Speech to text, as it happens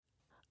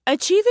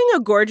Achieving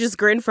a gorgeous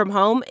grin from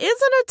home isn't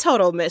a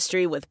total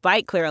mystery with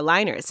Bite Clear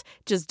aligners.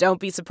 Just don't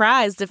be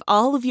surprised if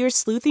all of your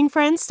sleuthing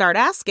friends start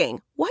asking,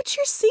 "What's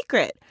your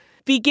secret?"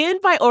 Begin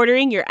by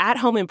ordering your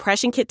at-home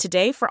impression kit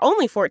today for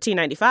only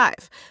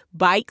 $14.95.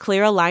 Bite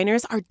Clear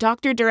aligners are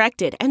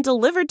doctor-directed and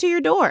delivered to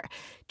your door.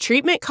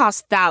 Treatment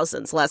costs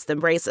thousands less than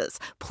braces.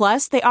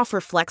 Plus, they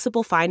offer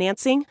flexible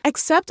financing,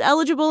 accept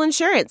eligible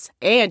insurance,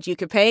 and you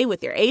can pay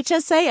with your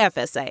HSA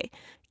FSA.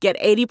 Get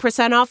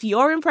 80% off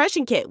your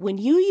impression kit when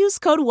you use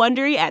code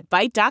WONDERY at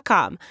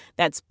Byte.com.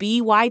 That's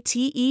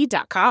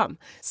BYTE.com.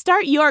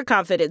 Start your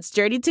confidence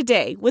journey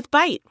today with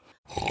Byte.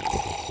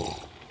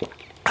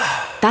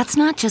 That's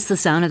not just the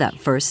sound of that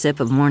first sip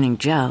of Morning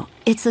Joe.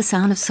 It's the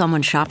sound of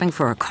someone shopping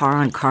for a car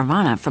on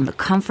Carvana from the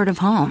comfort of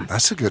home.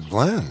 That's a good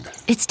blend.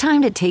 It's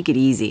time to take it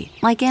easy,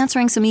 like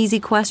answering some easy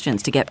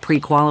questions to get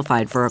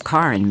pre-qualified for a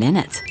car in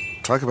minutes.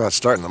 Talk about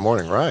starting the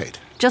morning right.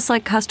 Just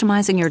like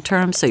customizing your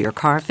terms so your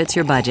car fits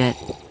your budget.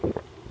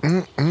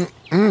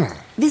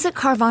 Visit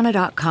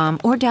Carvana.com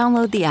or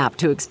download the app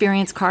to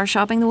experience car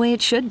shopping the way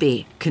it should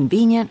be.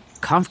 Convenient,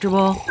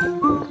 comfortable.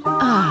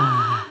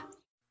 Ah.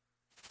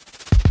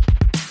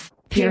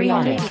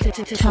 Periodic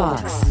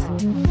Talks.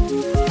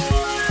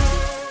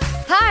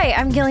 Hi,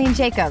 I'm Gillian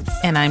Jacobs.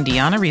 And I'm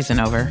Deanna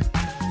Reasonover.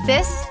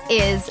 This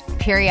is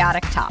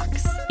Periodic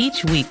Talks.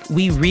 Each week,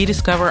 we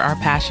rediscover our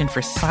passion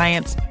for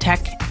science, tech,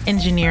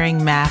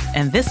 engineering, math,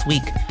 and this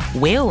week,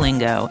 whale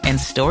lingo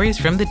and stories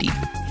from the deep.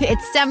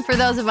 It's STEM for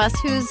those of us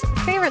whose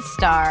favorite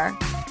star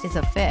is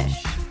a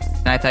fish.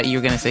 And I thought you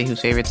were going to say whose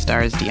favorite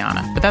star is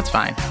Deanna, but that's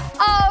fine.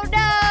 Oh,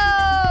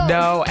 no!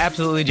 No,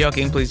 absolutely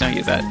joking. Please don't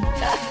use that.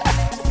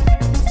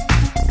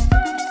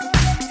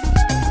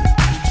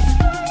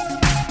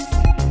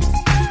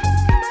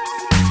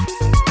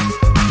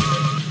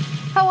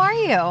 How are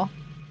you?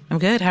 I'm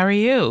good. How are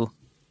you?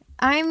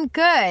 I'm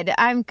good.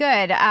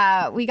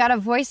 We got a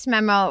voice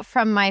memo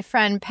from my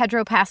friend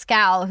Pedro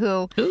Pascal,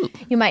 who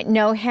you might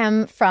know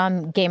him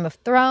from Game of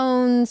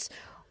Thrones,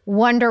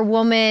 Wonder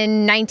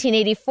Woman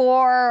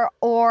 1984,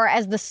 or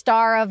as the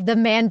star of The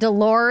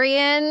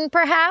Mandalorian,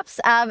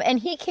 perhaps. And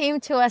he came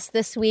to us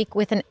this week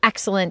with an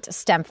excellent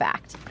STEM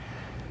fact.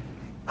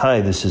 Hi,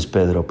 this is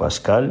Pedro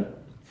Pascal,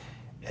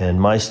 and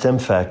my STEM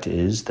fact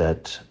is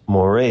that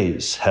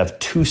morays have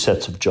two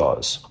sets of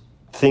jaws.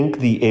 Think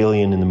the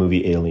alien in the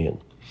movie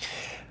Alien.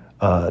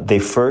 They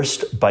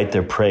first bite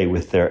their prey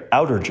with their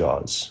outer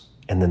jaws,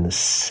 and then the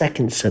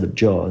second set of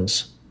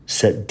jaws,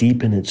 set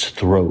deep in its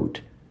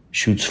throat,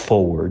 shoots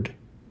forward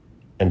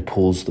and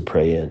pulls the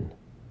prey in.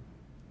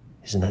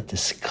 Isn't that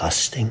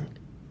disgusting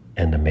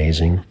and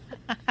amazing?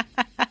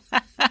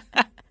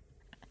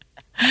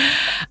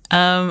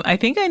 I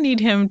think I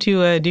need him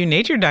to do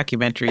nature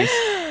documentaries.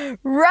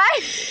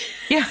 Right?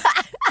 Yeah.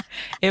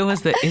 It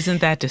was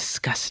isn't that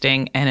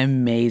disgusting and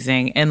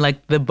amazing? And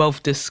like the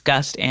both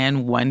disgust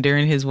and wonder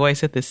in his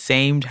voice at the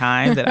same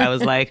time that I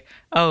was like,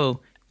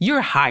 oh,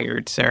 you're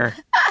hired, sir.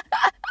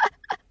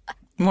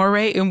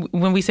 Moray, and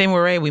when we say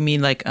moray, we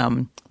mean like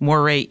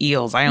moray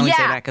eels. I only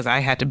say that because I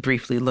had to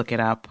briefly look it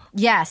up.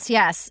 Yes.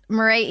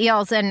 Moray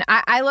eels. And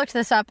I looked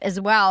this up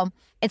as well.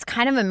 It's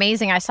kind of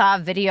amazing. I saw a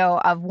video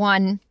of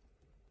one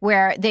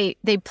where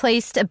they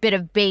placed a bit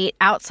of bait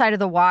outside of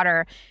the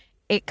water.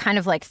 It kind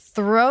of like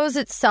throws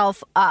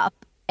itself up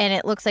and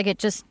it looks like it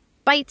just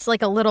bites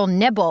like a little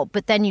nibble,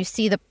 but then you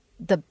see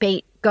the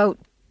bait go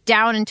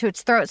down into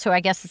its throat. So I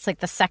guess it's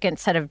like the second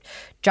set of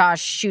jaws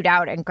shoot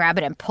out and grab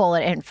it and pull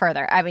it in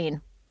further. I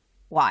mean,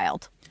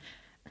 wild.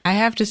 I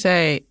have to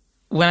say,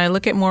 when I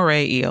look at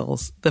moray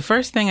eels, the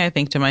first thing I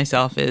think to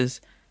myself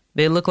is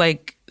they look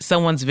like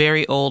someone's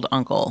very old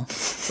uncle.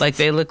 Like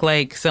they look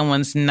like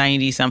someone's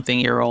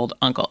 90-something-year-old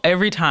uncle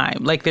every time.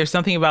 Like there's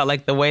something about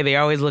like the way they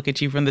always look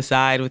at you from the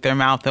side with their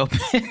mouth open.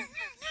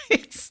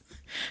 It's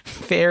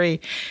very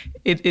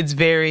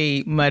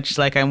much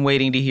like I'm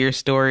waiting to hear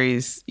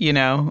stories, you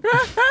know?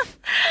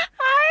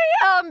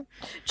 I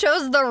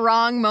chose the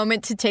wrong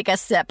moment to take a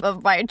sip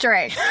of my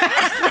drink.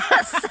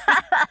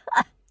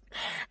 That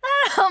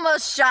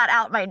almost shot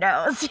out my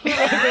nose. You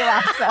made me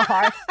laugh so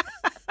hard.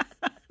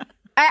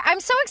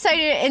 I'm so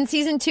excited. In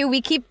season 2, we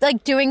keep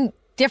like doing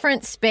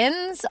different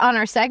spins on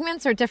our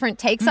segments or different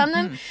takes on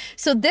them.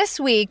 So this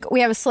week, we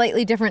have a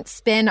slightly different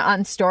spin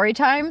on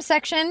Storytime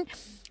section.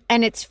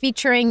 And it's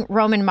featuring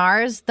Roman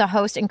Mars, the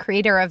host and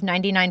creator of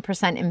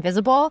 99%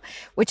 Invisible,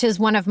 which is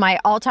one of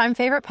my all-time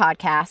favorite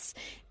podcasts.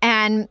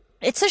 And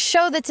it's a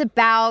show that's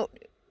about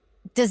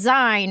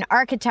design,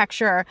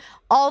 architecture,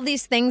 all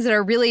these things that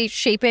are really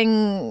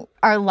shaping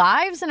our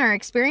lives and our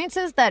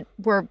experiences that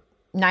were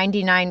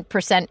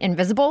 99%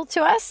 invisible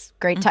to us.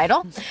 Great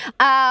title.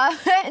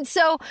 And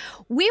so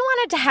we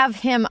wanted to have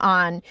him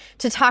on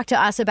to talk to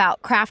us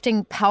about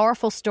crafting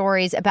powerful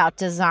stories about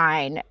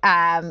design.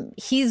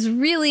 He's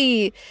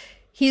really,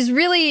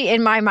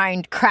 in my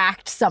mind,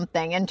 cracked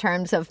something in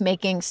terms of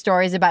making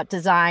stories about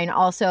design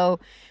also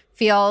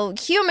feel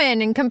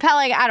human and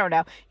compelling. I don't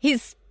know.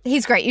 He's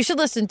great. You should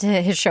listen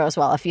to his show as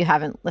well if you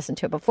haven't listened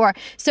to it before.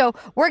 So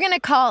we're going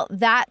to call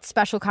that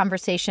special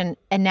conversation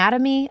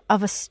Anatomy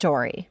of a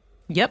Story.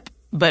 Yep.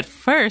 But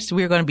first,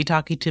 we're going to be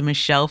talking to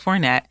Michelle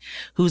Fournet,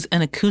 who's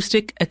an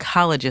acoustic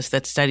ecologist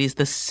that studies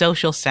the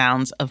social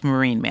sounds of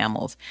marine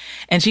mammals.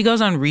 And she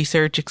goes on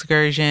research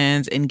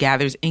excursions and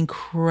gathers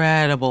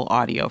incredible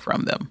audio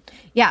from them.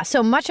 Yeah,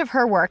 so much of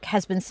her work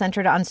has been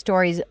centered on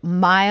stories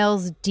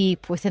miles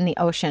deep within the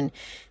ocean,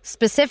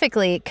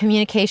 specifically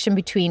communication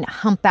between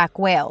humpback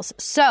whales.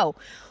 So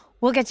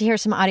we'll get to hear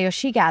some audio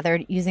she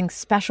gathered using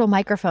special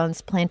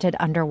microphones planted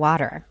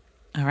underwater.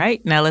 All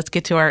right, now let's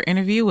get to our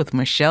interview with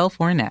Michelle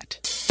Fournet.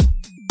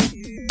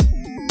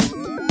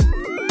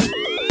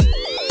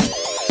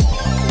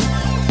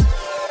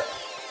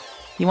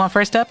 You want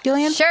first up,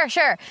 Gillian?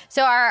 Sure.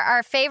 So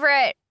our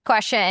favorite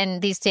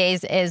question these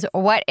days is,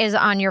 what is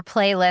on your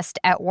playlist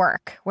at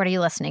work? What are you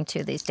listening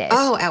to these days?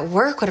 Oh, at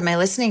work, what am I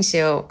listening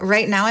to?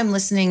 Right now I'm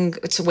listening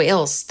to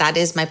Whales. That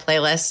is my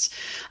playlist.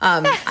 You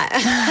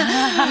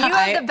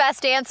have the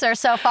best answer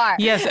so far.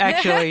 Yes,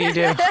 actually, you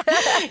do.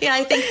 Yeah,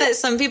 I think that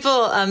some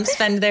people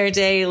spend their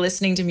day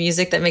listening to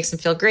music that makes them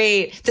feel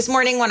great. This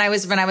morning when I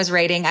was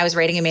writing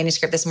a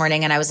manuscript this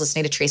morning and I was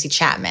listening to Tracy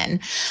Chapman.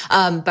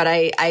 But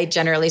I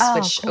generally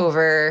switch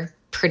over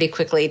pretty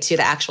quickly to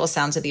the actual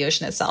sounds of the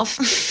ocean itself.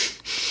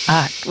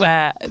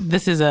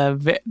 This is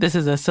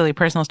a silly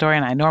personal story,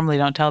 and I normally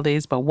don't tell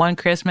these, but one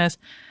Christmas,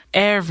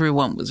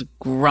 everyone was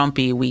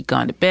grumpy. We'd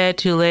gone to bed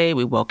too late.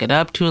 We woke it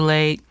up too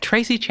late.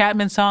 Tracy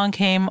Chapman's song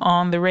came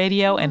on the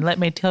radio, and let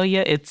me tell you,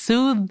 it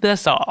soothed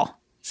us all.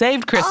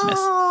 Saved Christmas.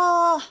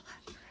 Oh,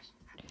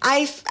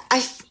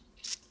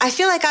 I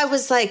feel like I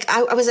was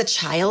a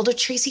child of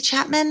Tracy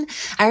Chapman.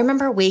 I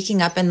remember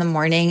waking up in the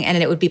morning and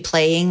it would be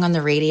playing on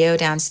the radio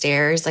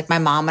downstairs. Like my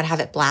mom would have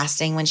it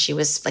blasting when she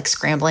was like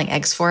scrambling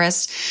eggs for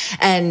us.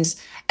 And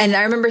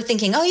I remember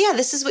thinking, oh yeah,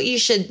 this is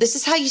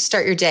how you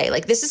start your day.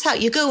 Like this is how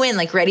you go in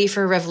like ready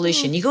for a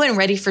revolution. You go in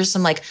ready for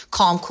some like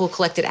calm, cool,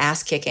 collected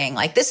ass kicking.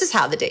 Like this is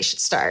how the day should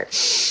start.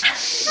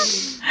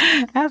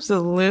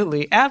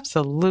 Absolutely.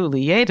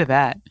 Yay to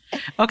that.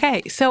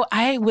 Okay, so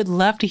I would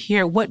love to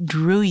hear what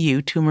drew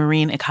you to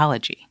marine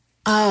ecology.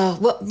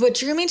 What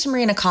drew me to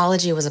marine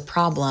ecology was a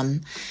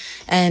problem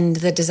and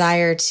the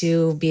desire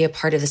to be a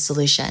part of the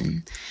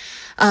solution.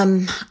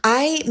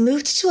 I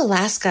moved to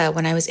Alaska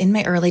when I was in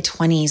my early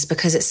 20s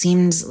because it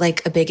seemed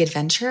like a big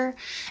adventure.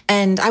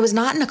 And I was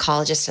not an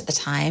ecologist at the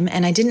time,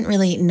 and I didn't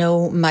really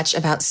know much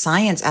about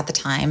science at the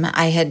time.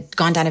 I had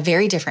gone down a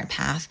very different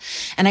path,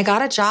 and I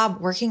got a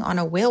job working on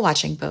a whale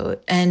watching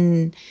boat.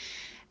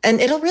 And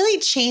it'll really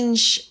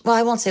change, well,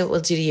 I won't say what it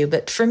will do to you,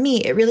 but for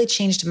me, it really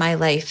changed my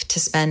life to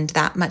spend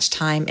that much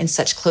time in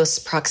such close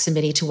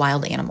proximity to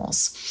wild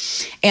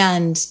animals.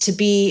 And to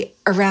be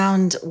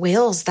around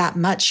whales that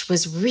much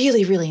was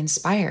really, really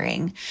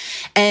inspiring.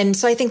 And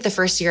so I think the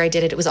first year I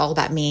did it, it was all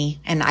about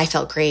me, and I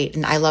felt great,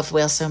 and I loved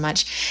whales so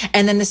much.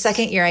 And then the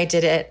second year I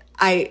did it,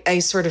 I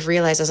sort of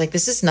realized, I was like,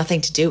 this has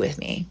nothing to do with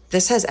me.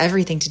 This has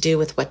everything to do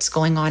with what's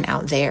going on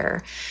out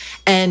there.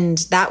 And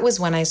that was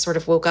when I sort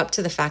of woke up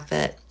to the fact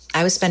that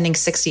I was spending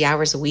 60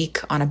 hours a week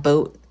on a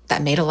boat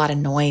that made a lot of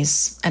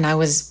noise. And I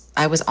was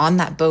on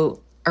that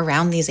boat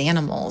around these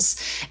animals.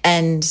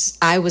 And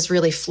I was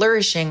really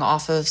flourishing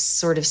off of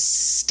sort of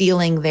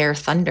stealing their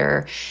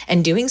thunder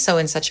and doing so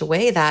in such a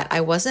way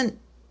that wasn't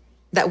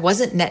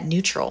net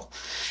neutral.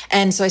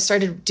 And so I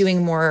started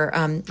doing more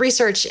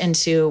research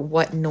into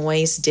what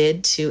noise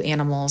did to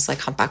animals like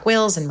humpback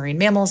whales and marine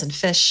mammals and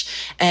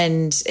fish.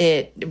 And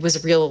it was a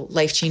real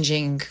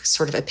life-changing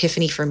sort of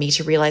epiphany for me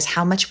to realize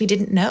how much we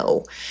didn't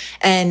know.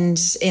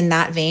 And in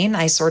that vein,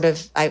 I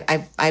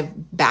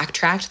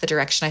backtracked the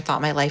direction I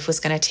thought my life was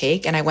going to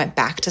take. And I went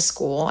back to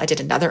school. I did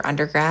another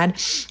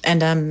undergrad.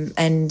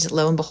 And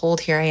lo and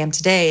behold, here I am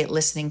today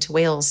listening to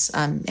whales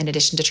in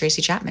addition to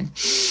Tracy Chapman.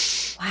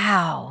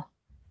 Wow.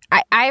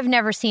 I've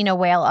never seen a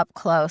whale up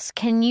close.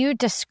 Can you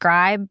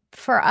describe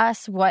for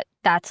us what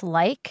that's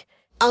like?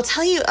 I'll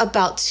tell you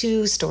about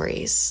two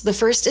stories. The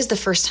first is the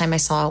first time I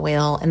saw a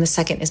whale, and the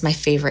second is my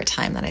favorite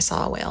time that I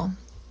saw a whale.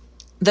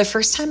 The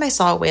first time I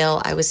saw a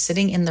whale, I was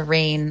sitting in the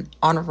rain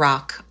on a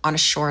rock on a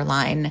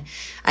shoreline.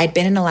 I'd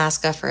been in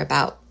Alaska for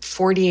about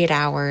 48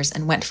 hours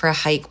and went for a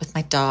hike with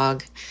my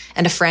dog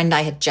and a friend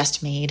I had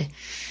just made,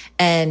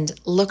 and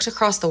looked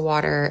across the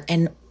water,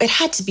 and it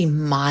had to be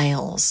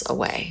miles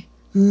away.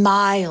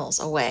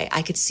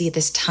 I could see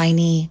this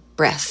tiny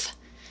breath.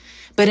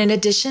 But in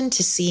addition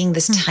to seeing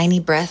this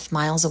tiny breath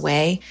miles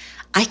away,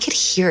 I could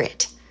hear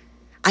it.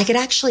 I could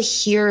actually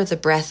hear the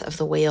breath of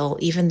the whale,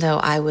 even though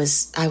I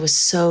was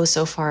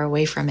so far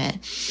away from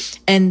it.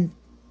 And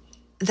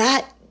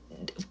that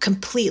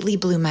completely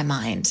blew my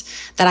mind,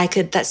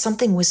 that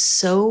something was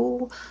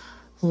so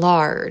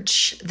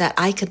large that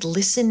I could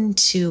listen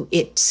to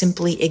it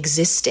simply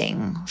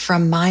existing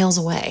from miles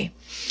away.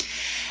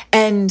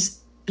 And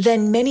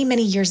then many,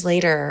 many years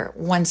later,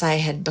 once I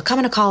had become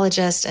an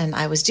ecologist and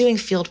I was doing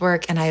field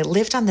work, and I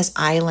lived on this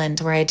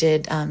island where I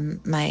did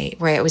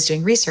where I was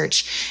doing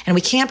research, and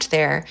we camped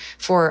there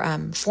for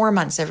 4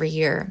 months every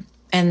year.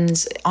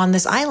 And on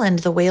this island,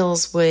 the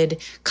whales would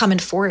come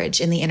and forage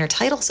in the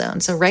intertidal zone.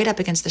 So right up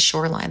against the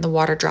shoreline, the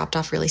water dropped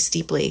off really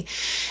steeply.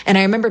 And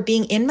I remember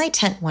being in my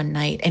tent one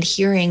night and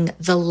hearing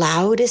the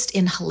loudest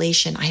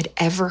inhalation I had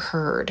ever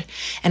heard.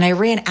 And I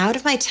ran out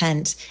of my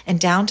tent and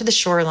down to the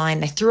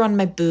shoreline. I threw on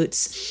my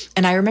boots.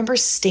 And I remember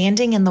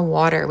standing in the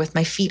water with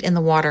my feet in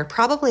the water,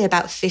 probably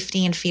about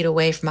 15 feet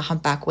away from a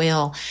humpback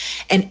whale.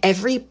 And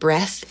every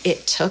breath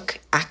it took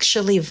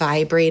actually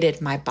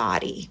vibrated my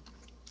body.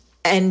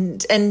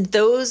 And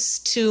those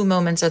two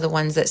moments are the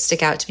ones that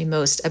stick out to me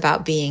most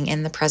about being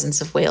in the presence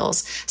of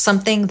whales.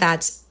 Something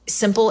that's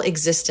simple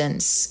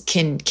existence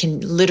can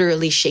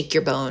literally shake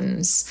your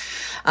bones.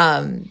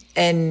 And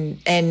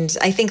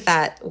I think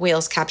that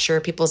whales capture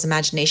people's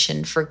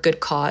imagination for good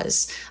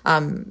cause.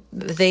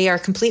 They are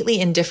completely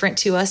indifferent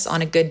to us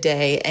on a good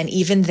day, and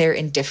even their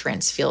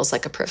indifference feels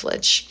like a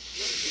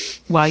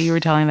privilege. While you were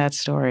telling that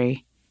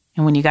story,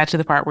 and when you got to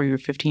the part where you were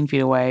 15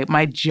 feet away,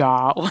 my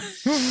jaw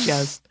was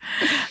just,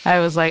 I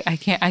was like, I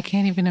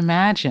can't even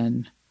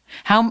imagine.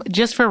 How,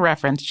 just for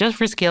reference, just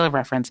for scale of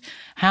reference,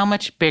 how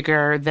much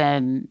bigger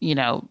than,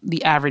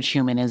 the average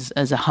human is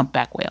as a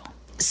humpback whale?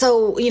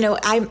 So,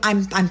 I'm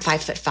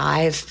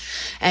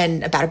 5'5"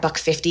 and about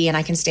 $150, and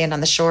I can stand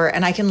on the shore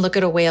and I can look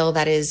at a whale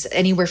that is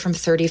anywhere from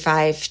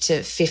 35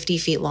 to 50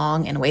 feet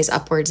long and weighs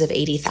upwards of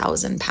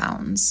 80,000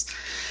 pounds.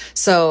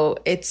 So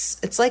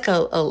it's like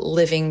a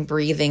living,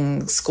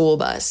 breathing school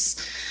bus.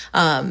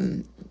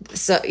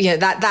 So yeah,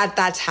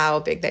 that's how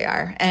big they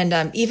are.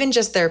 And even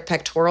just their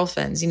pectoral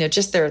fins,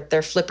 just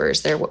their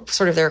flippers, their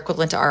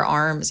equivalent to our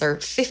arms,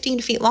 are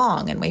 15 feet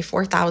long and weigh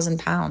 4,000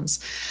 pounds.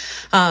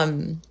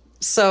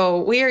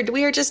 So we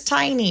are just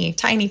tiny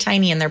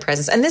in their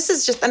presence. And this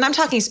is just, and I'm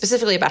talking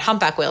specifically about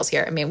humpback whales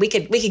here. I mean, we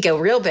could go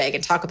real big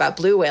and talk about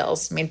blue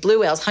whales. I mean, blue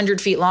whales, 100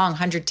 feet long,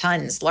 100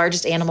 tons,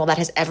 largest animal that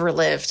has ever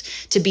lived.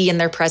 To be in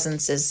their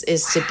presence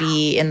is to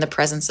be in the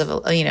presence of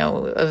of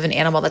an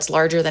animal that's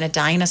larger than a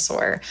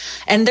dinosaur.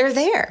 And they're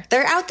there.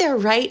 They're out there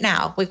right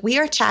now. Like, we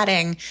are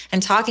chatting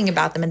and talking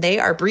about them, and they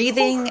are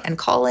breathing and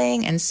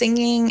calling and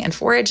singing and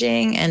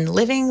foraging and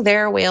living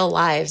their whale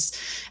lives.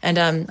 And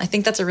I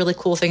think that's a really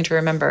cool thing to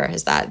remember,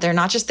 is that they're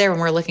not just there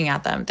when we're looking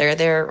at them. They're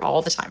there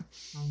all the time.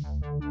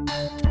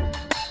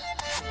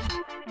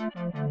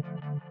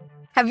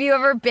 Have you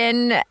ever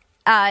been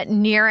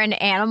near an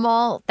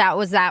animal that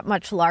was that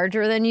much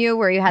larger than you,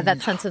 where you had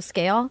that sense of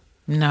scale?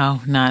 No,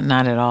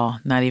 not at all.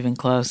 Not even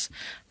close.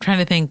 I'm trying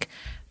to think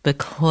the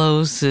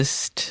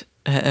closest.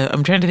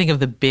 I'm trying to think of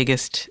the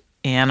biggest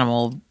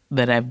animal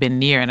that I've been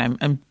near, and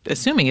I'm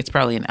assuming it's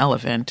probably an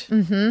elephant.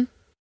 Mm-hmm.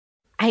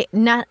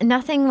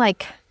 Nothing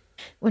like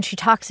when she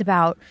talks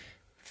about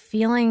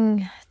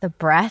feeling the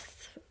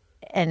breath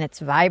and it's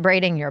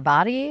vibrating your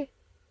body.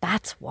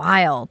 That's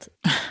wild.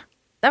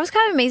 That was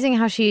kind of amazing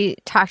how she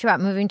talked about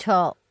moving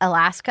to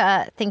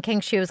Alaska thinking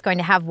she was going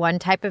to have one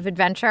type of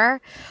adventure,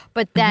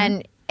 but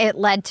then it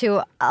led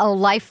to a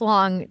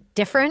lifelong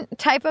different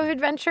type of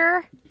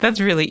adventure. That's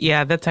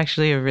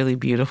actually a really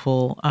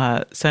beautiful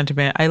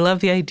sentiment. I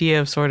love the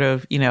idea of sort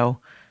of,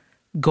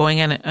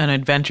 going on an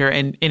adventure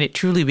and it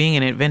truly being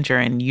an adventure,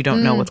 and you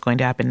don't know what's going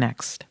to happen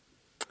next.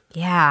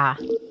 Yeah.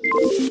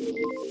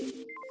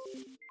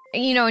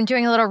 In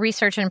doing a little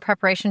research in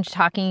preparation to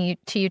talking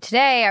to you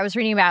today, I was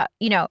reading about,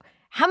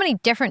 how many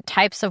different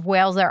types of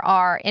whales there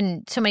are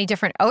in so many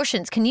different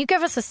oceans. Can you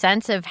give us a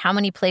sense of how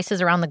many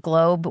places around the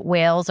globe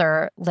whales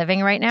are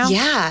living right now?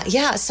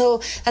 Yeah.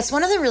 So that's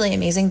one of the really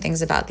amazing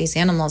things about these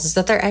animals, is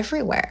that they're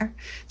everywhere.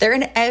 They're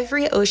in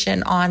every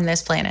ocean on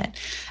this planet.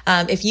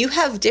 If you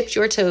have dipped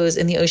your toes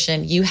in the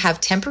ocean, you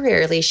have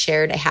temporarily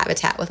shared a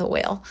habitat with a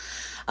whale.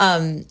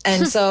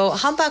 And so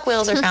humpback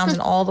whales are found in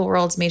all the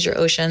world's major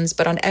oceans,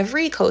 but on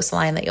every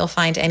coastline that you'll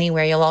find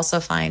anywhere, you'll also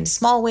find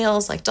small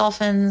whales like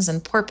dolphins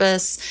and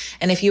porpoise.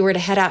 And if you were to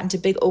head out into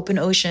big open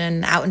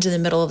ocean, out into the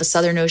middle of the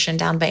Southern Ocean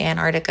down by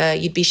Antarctica,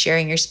 you'd be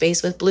sharing your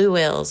space with blue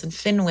whales and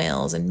fin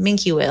whales and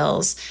minke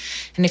whales.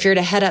 And if you're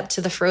to head up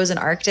to the frozen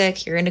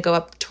Arctic, you're going to go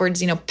up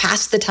towards,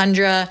 past the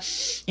tundra,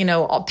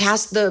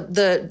 past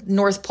the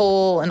North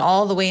Pole and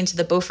all the way into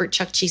the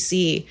Beaufort-Chukchi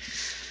Sea.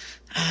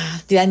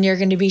 Then you're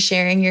going to be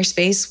sharing your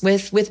space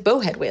with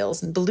bowhead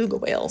whales and beluga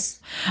whales.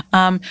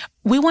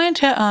 We wanted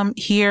to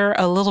hear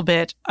a little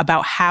bit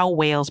about how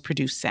whales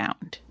produce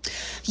sound.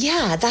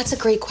 Yeah, that's a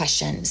great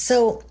question.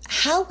 So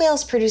how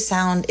whales produce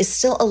sound is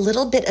still a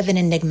little bit of an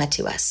enigma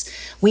to us.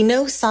 We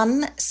know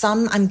some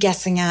I'm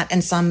guessing at,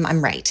 and some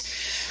I'm right.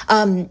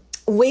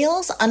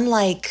 Whales,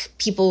 unlike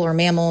people or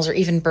mammals or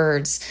even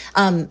birds,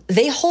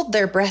 they hold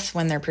their breath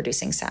when they're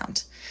producing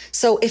sound.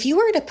 So if you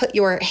were to put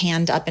your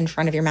hand up in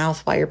front of your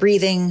mouth while you're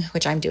breathing,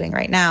 which I'm doing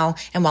right now,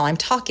 and while I'm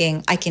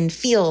talking, I can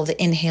feel the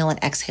inhale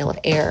and exhale of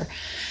air.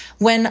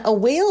 When a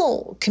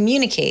whale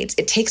communicates,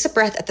 it takes a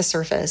breath at the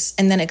surface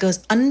and then it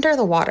goes under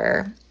the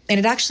water and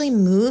it actually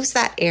moves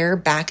that air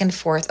back and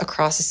forth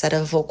across a set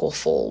of vocal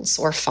folds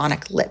or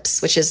phonic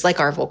lips, which is like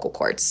our vocal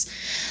cords.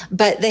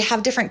 But they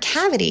have different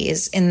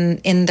cavities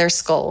in their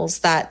skulls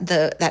that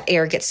that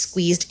air gets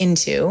squeezed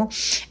into,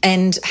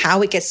 and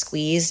how it gets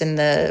squeezed and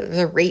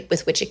the rate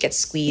with which it gets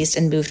squeezed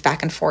and moved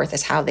back and forth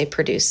is how they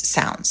produce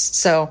sounds.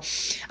 So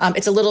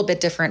it's a little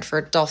bit different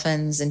for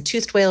dolphins and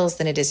toothed whales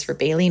than it is for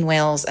baleen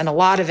whales. And a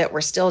lot of it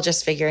we're still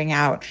just figuring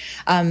out.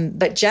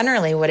 But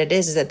generally what it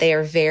is that they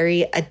are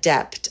very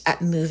adept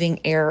at moving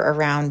air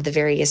around the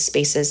various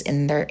spaces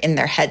in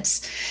their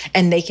heads.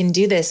 And they can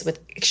do this with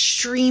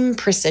extreme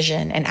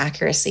precision and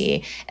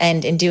accuracy.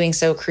 And in doing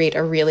so, create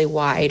a really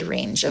wide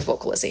range of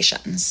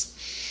vocalizations.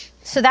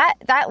 So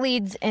that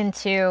leads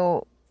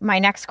into my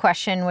next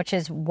question, which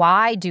is,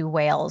 why do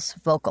whales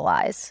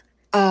vocalize?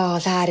 Oh,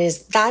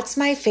 that's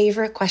my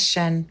favorite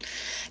question.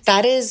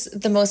 That is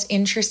the most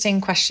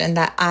interesting question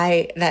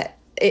that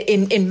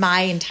in my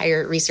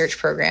entire research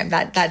program.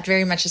 That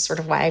very much is sort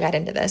of why I got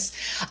into this.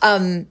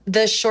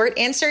 The short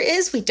answer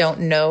is we don't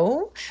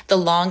know. The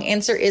long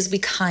answer is we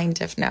kind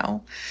of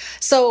know.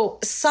 So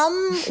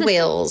some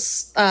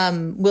whales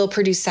will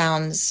produce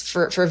sounds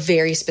for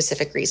very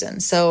specific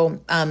reasons.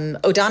 So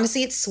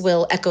odontocetes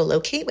will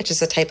echolocate, which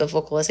is a type of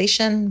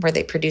vocalization where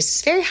they produce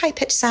this very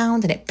high-pitched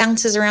sound and it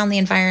bounces around the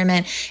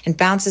environment and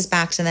bounces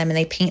back to them, and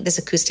they paint this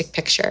acoustic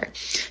picture.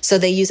 So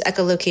they use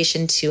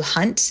echolocation to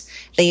hunt.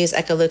 They use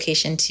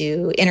echolocation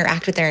to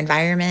interact with their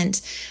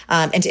environment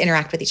and to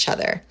interact with each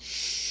other.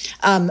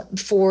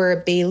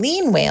 For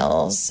baleen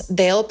whales,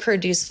 they'll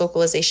produce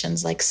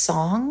vocalizations like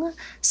song.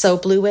 So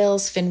blue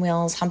whales, fin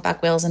whales,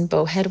 humpback whales, and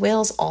bowhead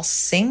whales all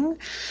sing.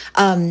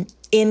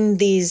 In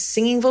these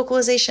singing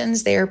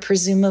vocalizations, they are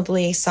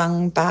presumably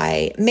sung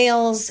by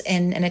males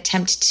in an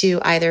attempt to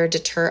either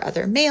deter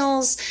other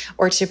males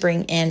or to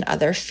bring in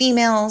other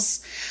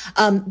females.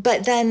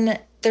 But then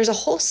there's a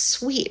whole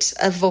suite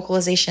of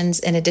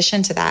vocalizations in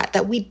addition to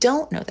that we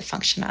don't know the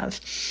function of.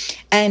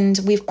 And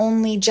we've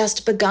only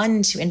just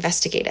begun to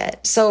investigate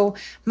it. So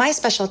my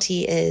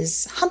specialty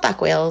is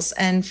humpback whales.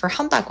 And for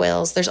humpback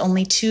whales, there's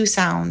only two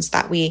sounds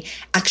that we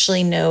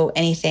actually know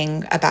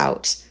anything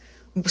about,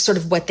 sort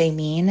of what they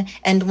mean.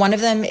 And one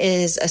of them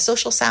is a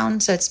social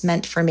sound, so it's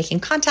meant for making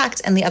contact,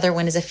 and the other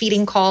one is a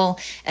feeding call,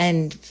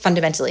 and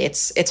fundamentally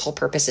its whole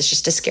purpose is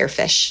just to scare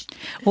fish.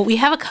 Well, we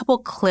have a couple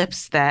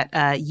clips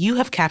that you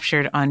have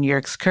captured on your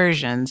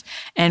excursions,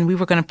 and we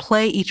were going to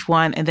play each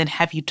one and then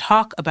have you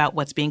talk about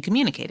what's being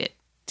communicated.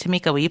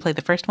 Tamika, will you play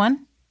the first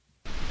one?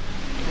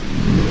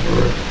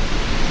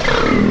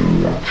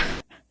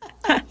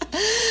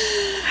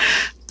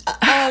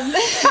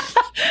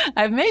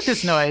 I've made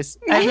this noise.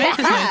 I've made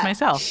this noise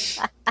myself.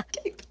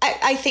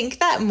 I think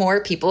that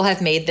more people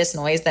have made this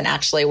noise than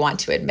actually want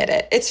to admit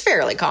it. It's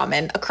fairly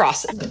common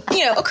across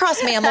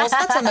mammals.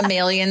 That's a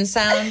mammalian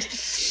sound.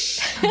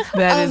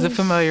 That is a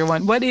familiar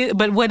one. What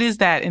is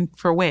that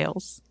for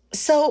whales?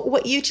 So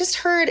what you just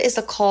heard is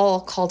a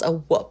call called a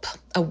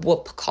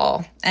whoop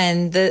call.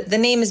 And the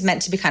name is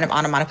meant to be kind of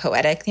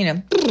onomatopoetic,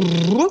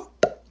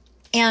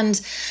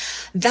 And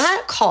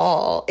that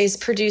call is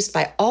produced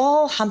by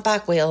all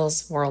humpback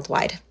whales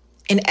worldwide.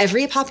 In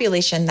every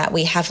population that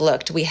we have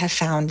looked, we have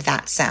found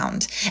that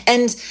sound.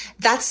 And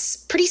that's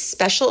pretty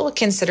special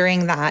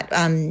considering that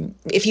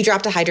if you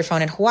dropped a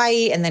hydrophone in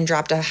Hawaii and then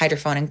dropped a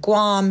hydrophone in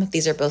Guam,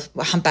 these are both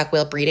humpback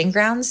whale breeding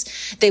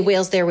grounds, the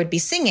whales there would be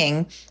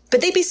singing, but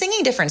they'd be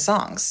singing different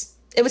songs.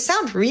 It would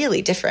sound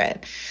really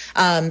different.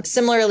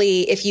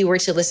 Similarly, if you were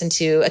to listen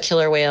to a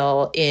killer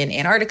whale in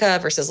Antarctica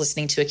versus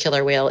listening to a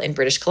killer whale in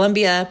British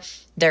Columbia,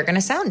 they're going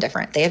to sound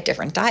different. They have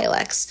different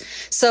dialects.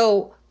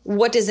 So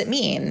what does it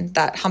mean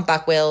that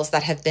humpback whales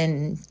that have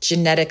been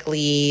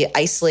genetically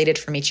isolated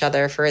from each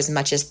other for as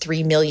much as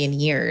 3 million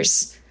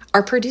years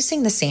are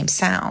producing the same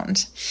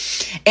sound?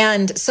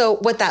 And so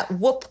what that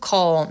whoop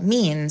call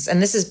means,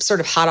 and this is sort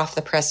of hot off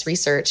the press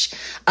research,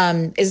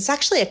 is it's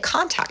actually a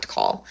contact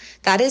call.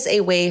 That is a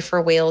way for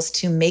whales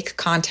to make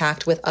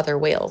contact with other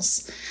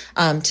whales,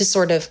 to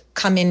sort of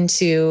come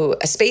into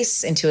a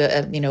space, into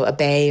a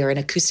bay or an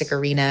acoustic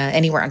arena,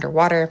 anywhere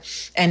underwater,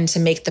 and to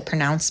make the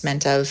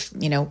pronouncement of,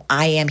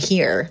 I am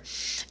here.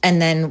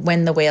 And then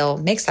when the whale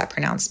makes that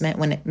pronouncement,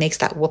 when it makes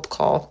that whoop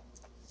call,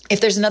 if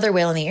there's another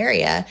whale in the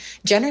area,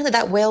 generally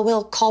that whale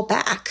will call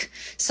back.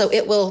 So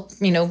it will,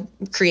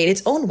 create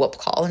its own whoop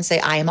call and say,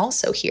 I am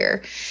also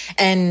here.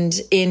 And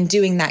in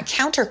doing that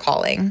counter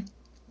calling,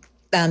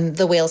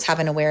 the whales have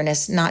an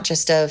awareness not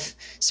just of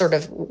sort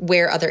of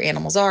where other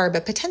animals are,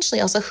 but potentially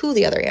also who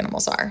the other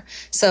animals are.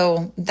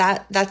 So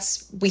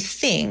that's, we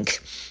think,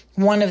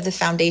 one of the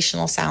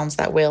foundational sounds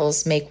that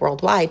whales make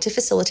worldwide to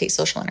facilitate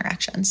social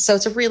interactions. So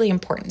it's a really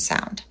important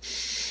sound.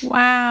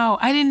 Wow.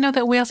 I didn't know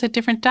that whales had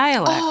different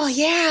dialects. Oh,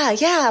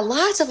 yeah.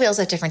 Lots of whales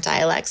have different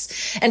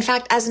dialects. In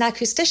fact, as an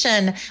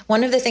acoustician,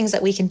 one of the things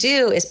that we can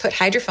do is put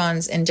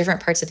hydrophones in different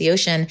parts of the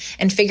ocean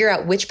and figure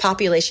out which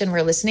population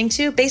we're listening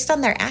to based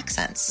on their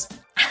accents.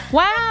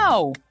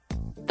 Wow.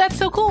 That's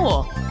so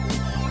cool.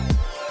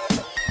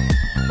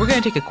 We're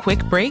going to take a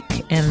quick break,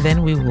 and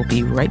then we will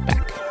be right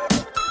back.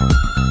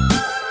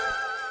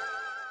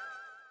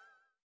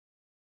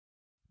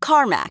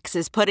 CarMax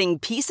is putting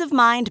peace of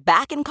mind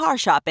back in car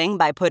shopping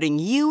by putting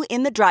you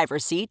in the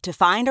driver's seat to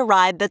find a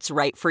ride that's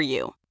right for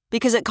you.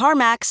 Because at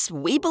CarMax,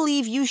 we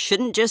believe you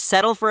shouldn't just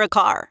settle for a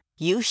car.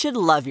 You should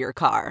love your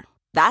car.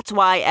 That's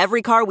why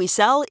every car we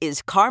sell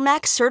is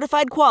CarMax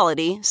certified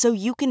quality, so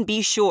you can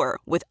be sure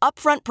with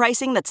upfront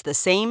pricing that's the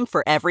same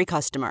for every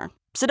customer.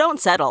 So don't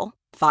settle.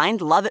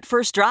 Find love at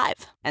first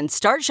drive and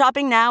start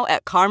shopping now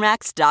at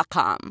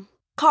CarMax.com.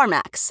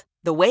 CarMax,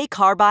 the way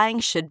car buying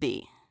should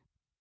be.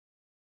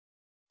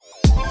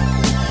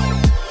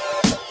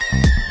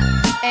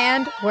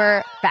 And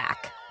we're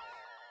back.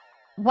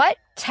 What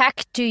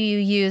tech do you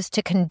use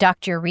to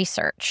conduct your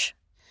research?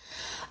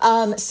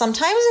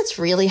 Sometimes it's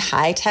really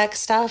high-tech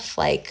stuff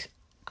like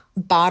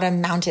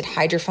bottom-mounted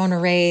hydrophone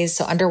arrays,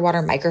 so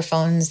underwater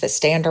microphones that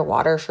stay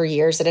underwater for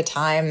years at a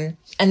time.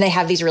 And they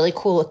have these really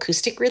cool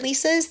acoustic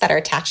releases that are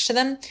attached to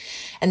them.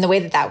 And the way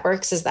that that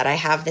works is that I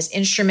have this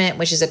instrument,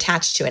 which is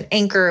attached to an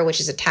anchor, which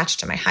is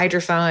attached to my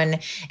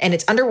hydrophone, and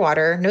it's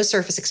underwater, no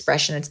surface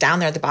expression. It's down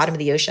there at the bottom of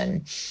the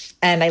ocean.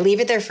 And I leave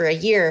it there for a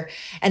year.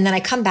 And then I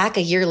come back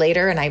a year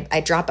later and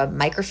I drop a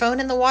microphone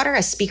in the water,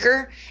 a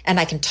speaker, and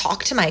I can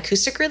talk to my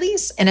acoustic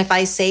release. And if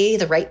I say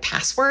the right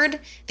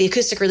password, the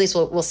acoustic release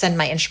will send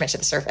my instrument to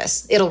the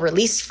surface. It'll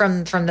release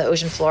from the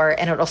ocean floor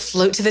and it'll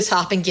float to the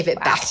top and give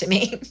it back to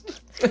me,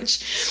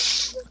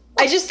 which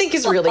I just think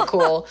is really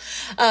cool.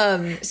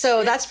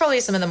 So that's probably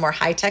some of the more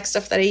high-tech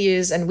stuff that I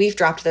use. And we've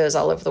dropped those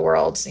all over the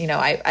world. You know,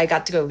 I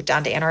got to go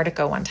down to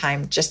Antarctica one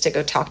time just to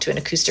go talk to an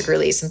acoustic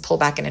release and pull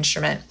back an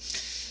instrument.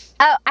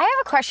 I have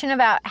a question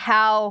about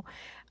how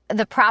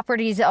the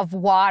properties of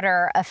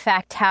water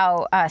affect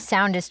how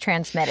sound is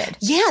transmitted.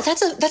 Yeah,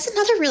 that's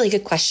another really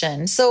good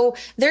question. So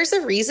there's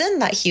a reason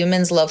that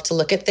humans love to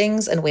look at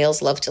things and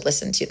whales love to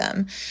listen to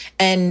them.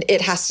 And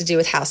it has to do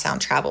with how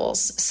sound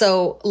travels.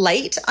 So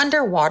light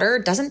underwater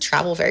doesn't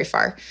travel very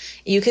far.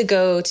 You could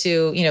go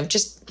to,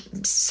 just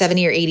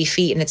 70 or 80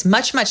 feet and it's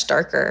much, much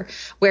darker,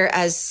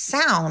 whereas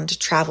sound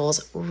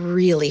travels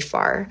really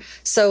far.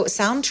 So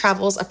sound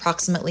travels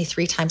approximately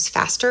 3 times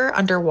faster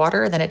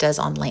underwater than it does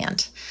on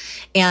land.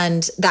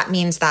 And that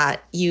means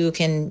that you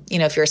can,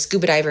 if you're a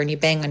scuba diver and you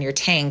bang on your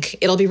tank,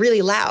 it'll be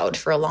really loud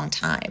for a long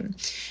time.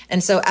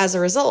 And so as a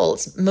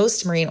result,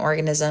 most marine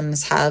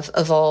organisms have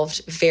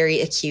evolved very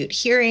acute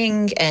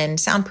hearing and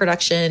sound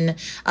production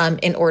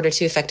in order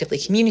to effectively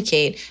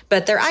communicate,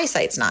 but their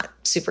eyesight's not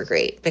super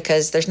great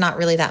because there's not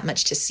really that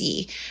much to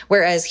see.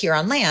 Whereas here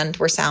on land,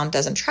 where sound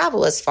doesn't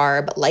travel as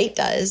far, but light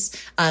does,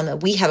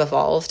 we have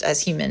evolved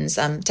as humans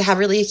to have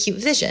really acute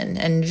vision,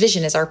 and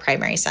vision is our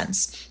primary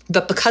sense.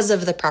 But because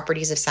of the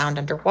properties of sound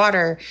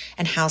underwater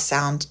and how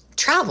sound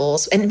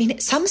travels, and I mean,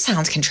 some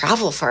sounds can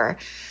travel for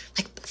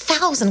like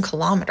 1,000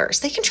 kilometers.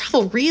 They can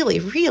travel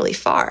really, really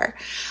far.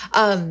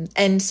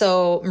 And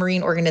so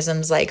marine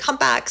organisms like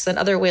humpbacks and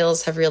other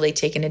whales have really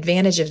taken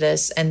advantage of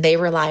this, and they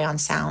rely on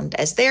sound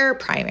as their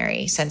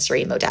primary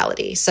sensory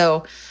modality.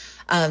 So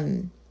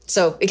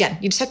again,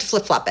 you just have to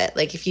flip-flop it.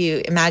 Like if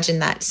you imagine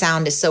that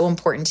sound is so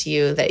important to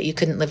you that you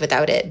couldn't live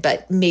without it,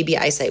 but maybe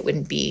eyesight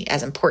wouldn't be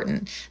as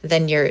important,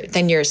 then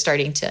you're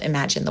starting to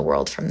imagine the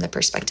world from the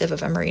perspective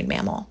of a marine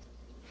mammal.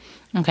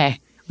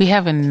 Okay. We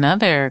have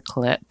another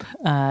clip.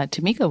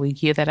 Tamika, will you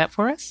cue that up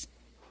for us?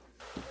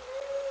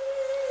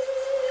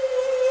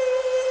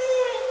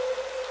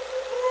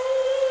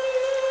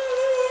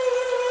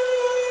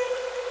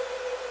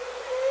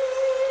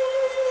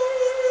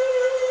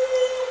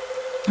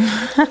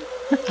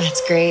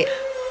 That's great.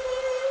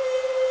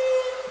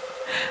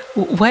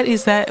 What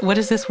is that? What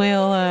is this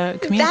whale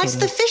communicating? That's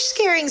the fish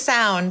scaring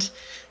sound.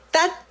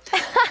 That's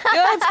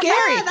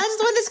scary. Yeah, that's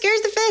the one that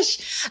scares the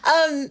fish.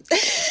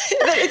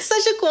 But it's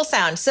such a cool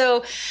sound.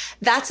 So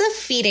that's a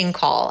feeding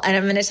call. And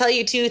I'm going to tell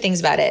you 2 things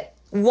about it.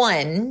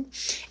 One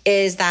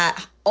is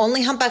that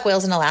only humpback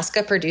whales in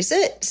Alaska produce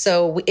it.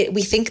 So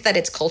we think that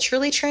it's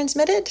culturally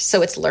transmitted.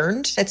 So it's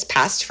learned. It's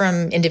passed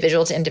from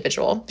individual to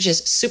individual, which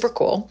is super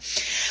cool.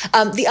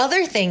 The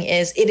other thing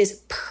is it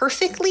is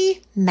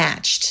perfectly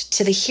matched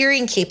to the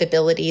hearing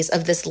capabilities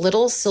of this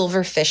little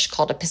silver fish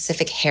called a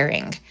Pacific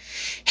herring.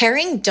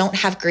 Herring don't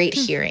have great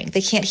hearing.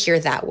 They can't hear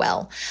that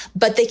well,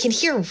 but they can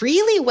hear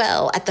really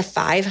well at the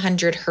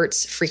 500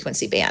 hertz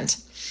frequency band.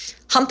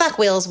 Humpback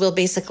whales will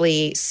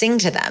basically sing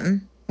to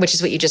them, which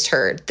is what you just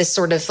heard, this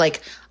sort of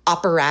like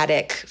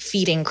operatic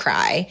feeding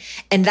cry.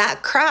 And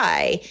that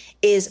cry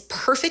is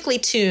perfectly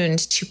tuned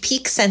to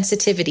peak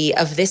sensitivity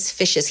of this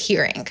fish's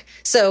hearing.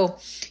 So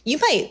you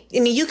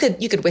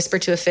could whisper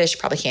to a fish,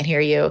 probably can't hear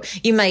you.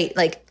 You might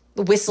like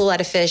whistle at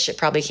a fish, it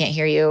probably can't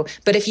hear you.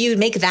 But if you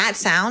make that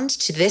sound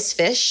to this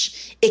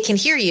fish, it can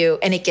hear you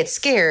and it gets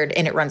scared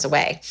and it runs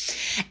away.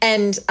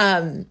 And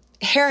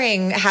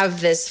herring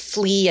have this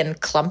flee and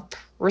clump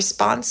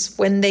response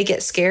when they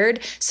get scared.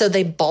 So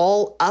they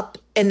ball up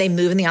and they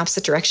move in the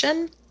opposite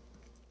direction,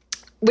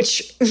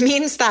 which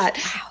means that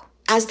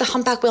as the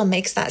humpback whale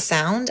makes that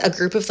sound, a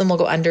group of them will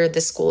go under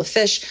this school of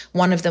fish.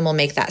 One of them will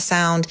make that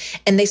sound,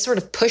 and they sort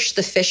of push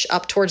the fish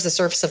up towards the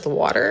surface of the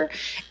water.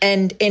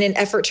 And in an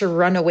effort to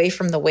run away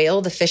from the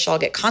whale, the fish all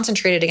get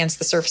concentrated against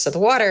the surface of the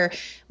water,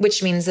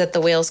 which means that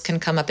the whales can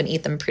come up and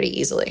eat them pretty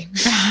easily.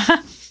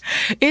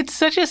 It's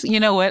such a, you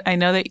know what? I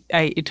know that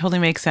it totally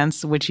makes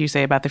sense what you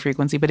say about the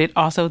frequency, but it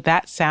also,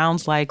 that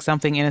sounds like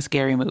something in a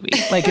scary movie.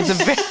 Like, it's a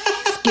very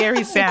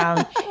scary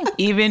sound,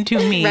 even to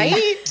me.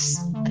 Right?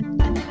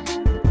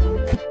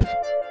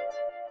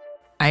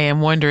 I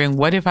am wondering,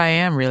 what if I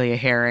am really a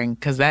herring?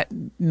 Because that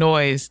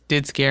noise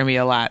did scare me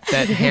a lot.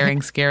 That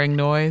herring scaring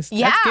noise.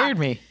 Yeah. That scared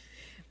me.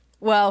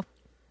 Well,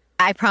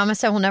 I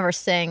promise I will never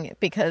sing,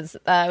 because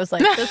I was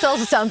like, this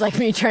also sounds like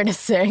me trying to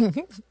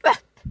sing.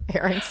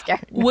 Herring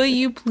scaring noise. Will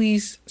you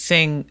please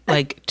sing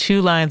like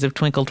 2 lines of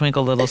Twinkle,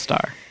 Twinkle, Little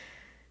Star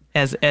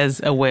as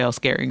a whale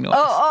scaring noise?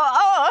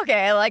 Oh,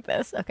 okay. I like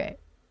this. Okay.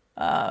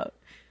 Twinkle,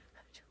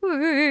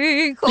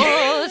 twinkle,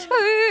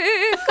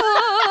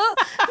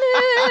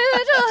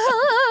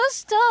 little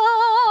star,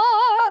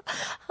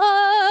 I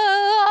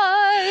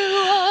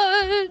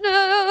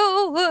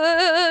wonder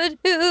what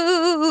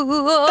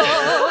you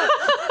are.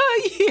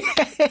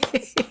 Yay.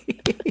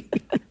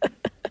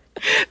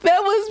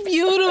 That was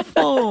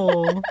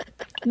beautiful.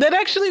 That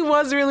actually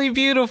was really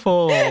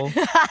beautiful.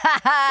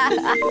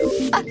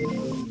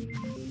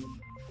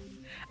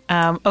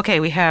 Okay,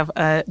 we have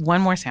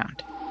one more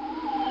sound.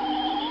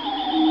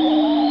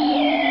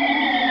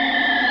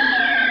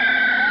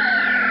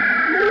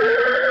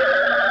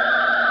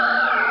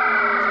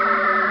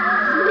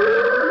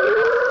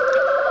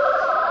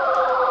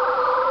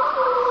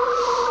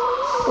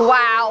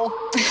 Wow.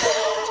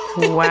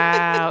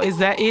 Wow. Is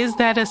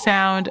that a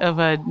sound of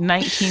a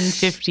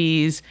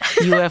 1950s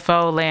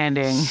UFO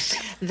landing?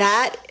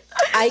 That,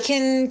 I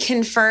can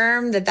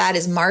confirm that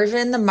is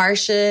Marvin the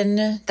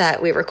Martian,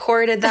 that we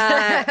recorded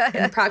that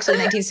in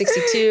approximately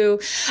 1962.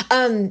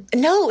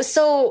 No,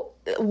 so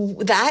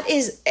that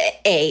is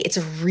it's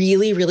a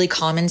really, really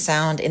common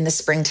sound in the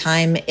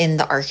springtime in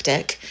the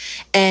Arctic.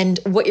 And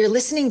what you're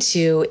listening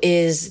to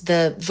is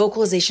the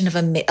vocalization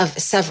of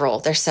several,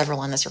 there's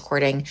several on this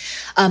recording,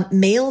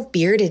 male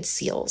bearded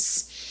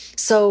seals.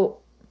 So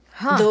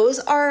those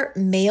are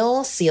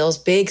male seals,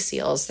 big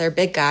seals. They're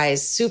big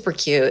guys, super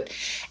cute.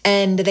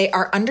 And they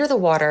are under the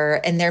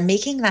water, and they're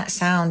making that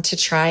sound to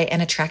try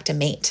and attract a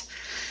mate.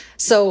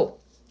 So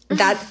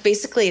that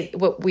basically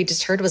what we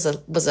just heard was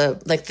a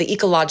like the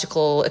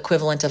ecological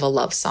equivalent of a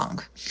love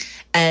song.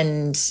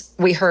 And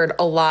we heard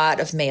a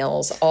lot of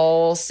males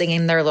all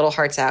singing their little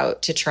hearts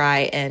out to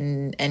try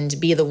and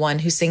be the one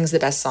who sings the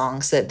best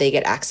song, so that they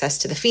get access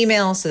to the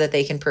female, so that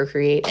they can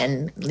procreate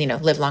and,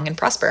 live long and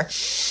prosper.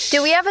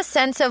 Do we have a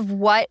sense of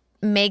what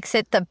makes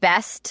it the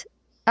best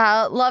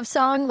love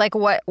song? Like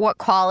what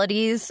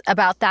qualities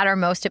about that are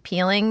most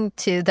appealing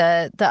to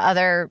the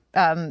other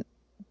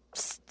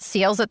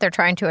seals that they're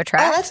trying to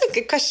attract? Oh, that's a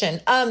good question.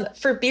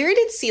 For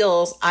bearded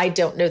seals, I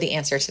don't know the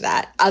answer to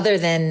that, other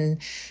than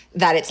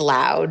that it's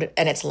loud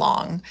and it's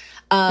long.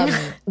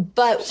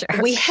 But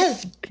sure. We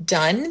have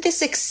done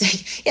this,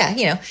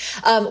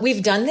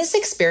 we've done this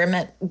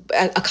experiment.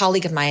 A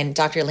colleague of mine,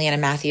 Dr. Leanna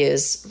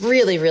Matthews,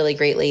 really, really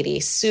great lady,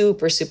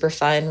 super, super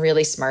fun,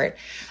 really smart.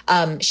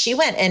 She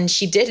went and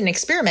she did an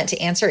experiment to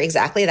answer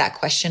exactly that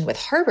question with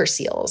harbor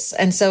seals.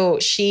 And so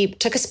she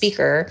took a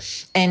speaker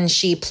and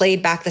she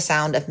played back the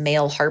sound of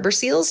male harbor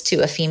seals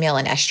to a female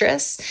in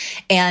estrus.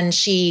 And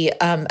she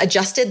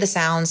adjusted the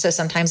sound. So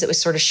sometimes it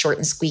was sort of short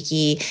and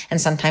squeaky,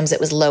 and sometimes it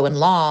was low and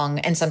long,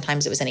 and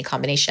sometimes it was any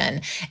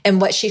combination. And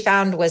what she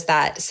found was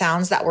that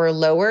sounds that were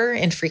lower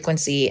in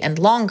frequency and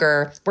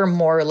longer were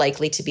more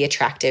likely to be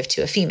attractive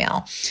to a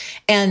female.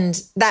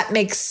 And that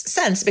makes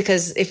sense,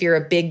 because if you're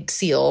a big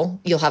seal,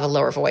 you'll have a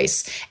lower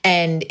voice.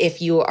 And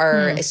if you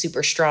are a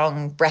super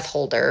strong breath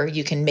holder,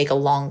 you can make a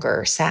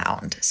longer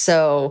sound.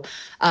 So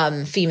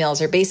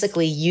females are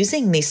basically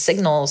using these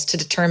signals to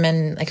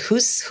determine like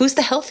who's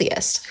the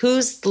healthiest,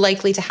 who's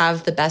likely to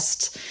have the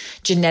best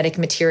genetic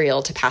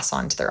material to pass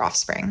on to their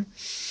offspring.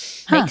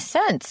 Makes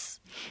sense.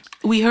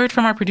 We heard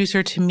from our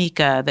producer,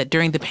 Tamika, that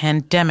during the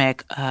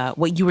pandemic,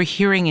 what you were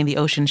hearing in the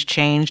oceans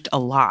changed a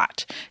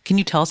lot. Can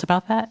you tell us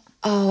about that?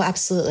 Oh,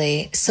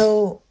 absolutely.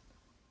 So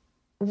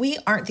we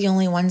aren't the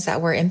only ones that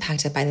were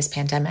impacted by this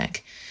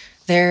pandemic.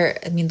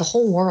 The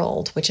whole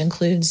world, which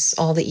includes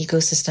all the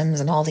ecosystems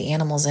and all the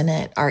animals in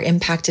it, are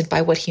impacted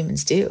by what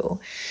humans do.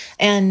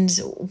 And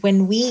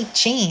when we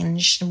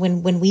changed,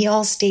 when we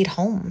all stayed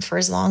home for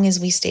as long as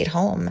we stayed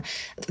home,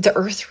 the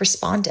earth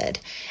responded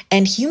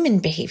and human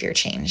behavior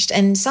changed.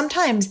 And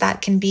sometimes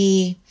that's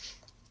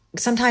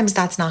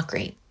not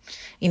great.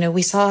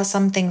 We saw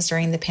some things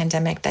during the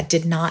pandemic that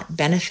did not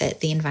benefit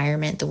the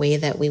environment the way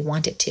that we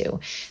want it to.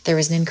 There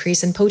was an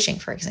increase in poaching,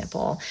 for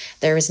example.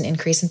 There was an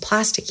increase in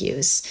plastic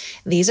use.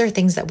 These are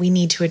things that we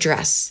need to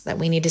address, that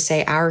we need to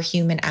say our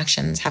human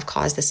actions have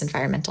caused this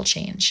environmental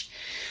change.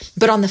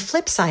 But on the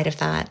flip side of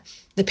that,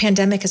 the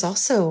pandemic has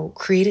also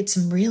created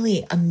some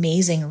really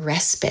amazing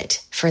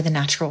respite for the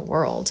natural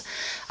world,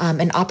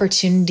 an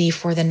opportunity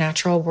for the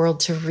natural world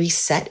to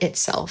reset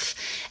itself.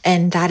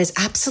 And that is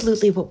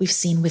absolutely what we've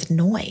seen with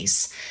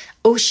noise.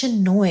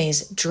 Ocean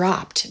noise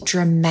dropped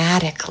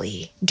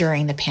dramatically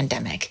during the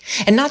pandemic.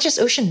 And not just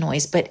ocean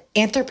noise, but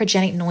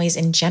anthropogenic noise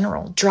in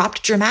general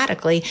dropped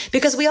dramatically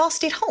because we all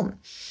stayed home.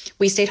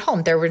 We stayed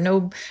home. There were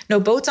no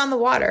boats on the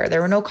water. There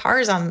were no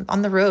cars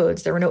on the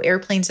roads. There were no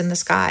airplanes in the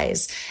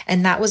skies.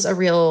 And that was a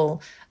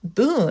real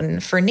boon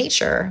for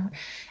nature.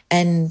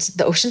 And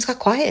the oceans got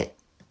quiet.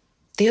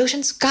 The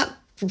oceans got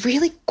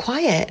really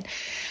quiet.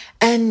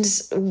 And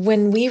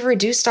when we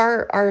reduced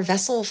our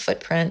vessel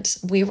footprint,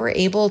 we were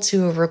able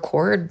to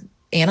record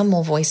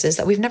animal voices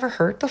that we've never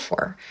heard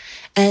before.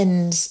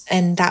 And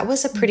that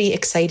was a pretty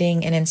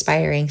exciting and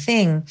inspiring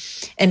thing.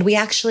 And we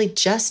actually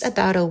just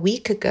about a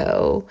week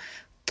ago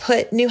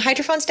put new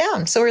hydrophones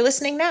down. So we're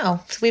listening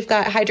now. We've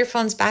got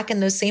hydrophones back in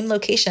those same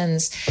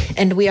locations,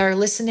 and we are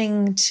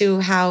listening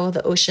to how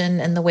the ocean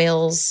and the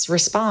whales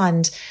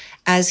respond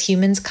as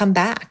humans come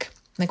back.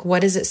 Like,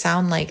 what does it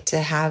sound like to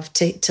have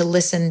to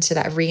listen to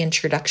that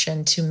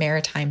reintroduction to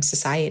maritime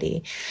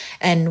society?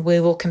 And we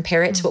will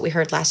compare it to what we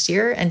heard last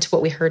year and to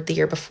what we heard the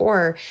year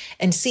before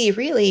and see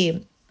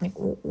really, like,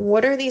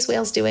 what are these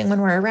whales doing when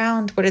we're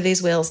around? What are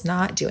these whales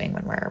not doing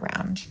when we're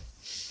around?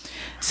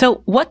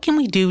 So what can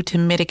we do to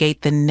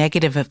mitigate the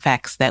negative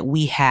effects that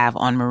we have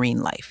on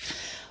marine life?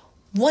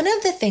 One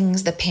of the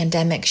things the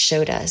pandemic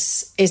showed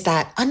us is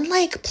that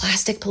unlike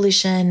plastic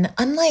pollution,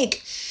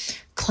 unlike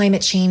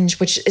climate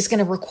change, which is going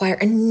to require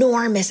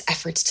enormous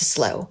efforts to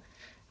slow,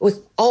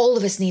 all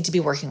of us need to be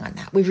working on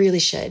that. We really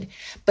should.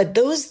 But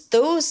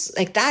those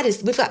like that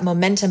is, we've got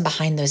momentum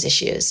behind those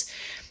issues.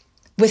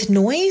 With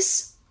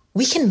noise,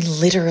 we can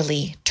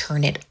literally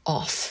turn it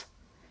off.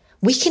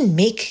 We can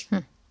make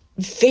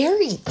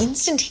very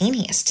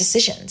instantaneous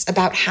decisions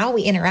about how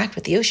we interact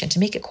with the ocean to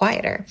make it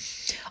quieter.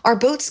 Our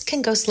boats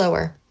can go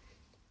slower.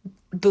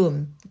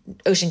 Boom,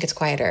 ocean gets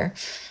quieter.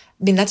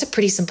 I mean, that's a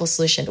pretty simple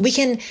solution. We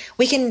can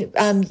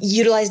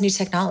utilize new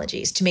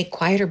technologies to make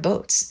quieter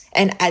boats.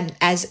 And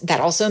as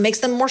that also makes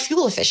them more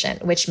fuel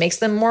efficient, which makes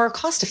them more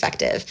cost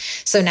effective.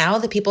 So now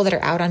the people that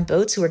are out on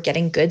boats who are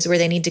getting goods where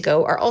they need to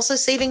go are also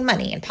saving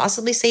money and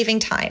possibly saving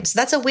time. So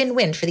that's a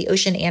win-win for the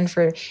ocean and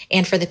for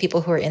the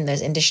people who are in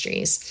those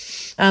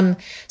industries.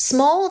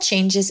 Small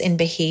changes in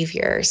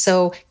behavior.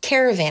 So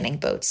caravanning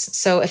boats.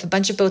 So if a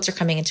bunch of boats are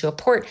coming into a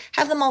port,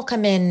 have them all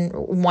come in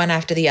one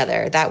after the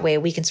other. That way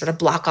we can sort of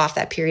block off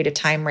that period of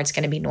time where it's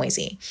going to be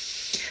noisy.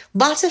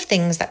 Lots of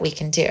things that we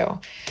can do.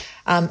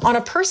 On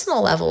a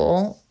personal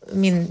level, I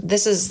mean,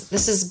 this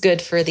is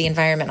good for the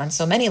environment on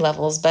so many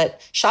levels,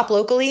 but shop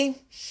locally.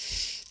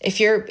 If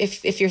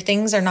your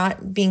things are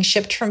not being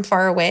shipped from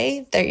far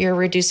away, that you're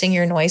reducing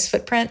your noise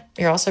footprint,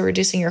 you're also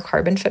reducing your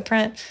carbon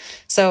footprint.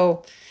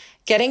 So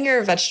getting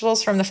your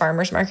vegetables from the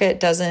farmer's market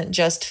doesn't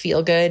just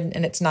feel good,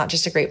 and it's not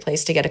just a great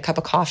place to get a cup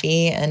of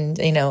coffee and,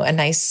 a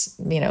nice,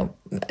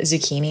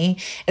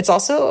 zucchini. It's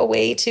also a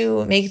way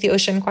to make the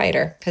ocean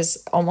quieter, because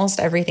almost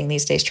everything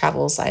these days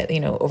travels,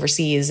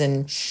 overseas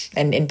and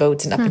in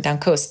boats and up and down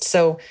coasts.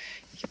 So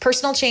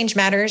personal change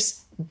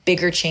matters,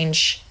 bigger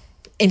change,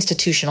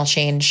 institutional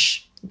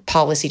change,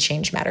 policy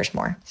change matters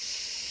more.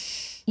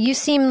 You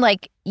seem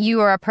like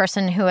you are a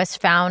person who has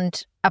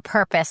found a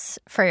purpose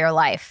for your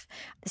life,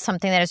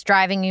 something that is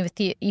driving you with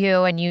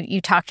you. And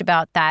you talked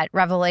about that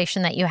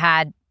revelation that you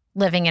had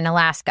living in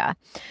Alaska,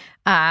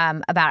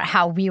 about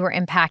how we were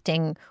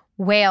impacting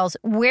whales.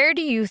 Where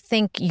do you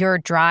think your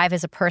drive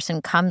as a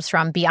person comes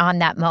from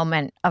beyond that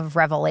moment of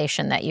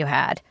revelation that you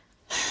had?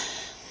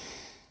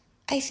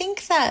 I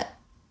think that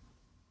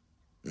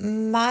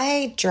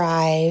my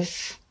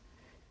drive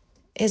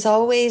is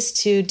always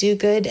to do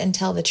good and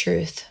tell the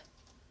truth.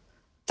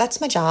 That's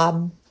my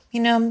job,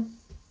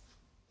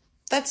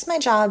 That's my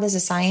job as a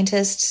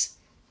scientist,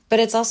 but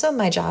it's also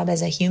my job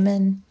as a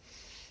human.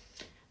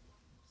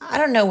 I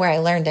don't know where I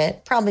learned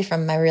it, probably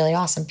from my really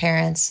awesome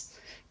parents,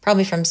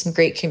 probably from some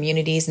great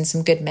communities and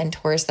some good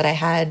mentors that I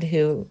had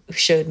who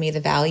showed me the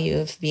value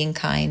of being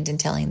kind and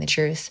telling the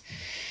truth.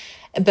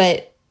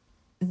 But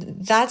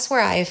that's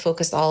where I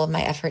focused all of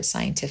my efforts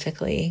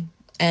scientifically.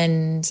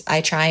 And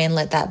I try and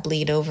let that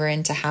bleed over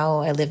into how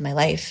I live my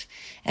life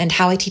and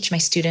how I teach my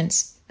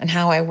students. And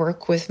how I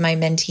work with my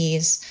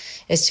mentees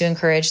is to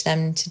encourage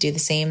them to do the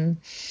same.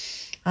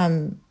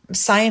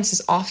 Science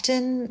is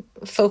often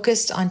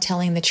focused on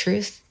telling the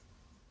truth,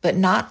 but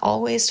not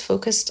always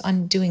focused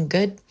on doing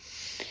good.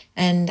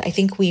 And I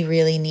think we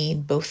really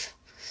need both.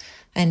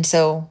 And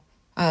so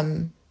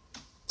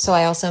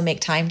I also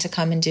make time to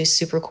come and do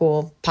super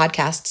cool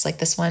podcasts like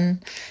this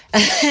one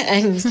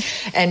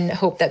and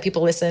hope that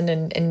people listen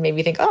and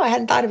maybe think, oh, I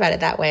hadn't thought about it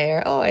that way.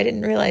 Or, oh, I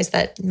didn't realize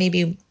that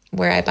maybe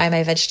where I buy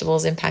my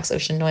vegetables impacts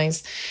ocean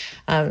noise.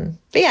 But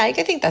yeah, I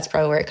think that's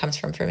probably where it comes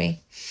from for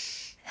me.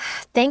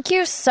 Thank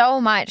you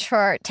so much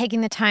for taking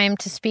the time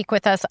to speak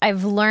with us.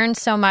 I've learned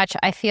so much.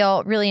 I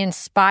feel really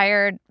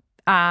inspired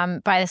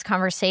by this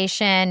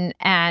conversation.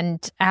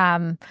 And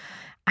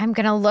I'm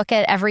going to look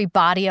at every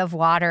body of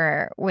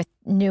water with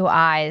new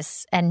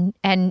eyes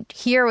and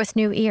hear with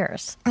new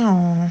ears.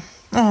 Oh,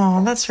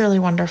 that's really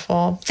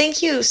wonderful.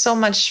 Thank you so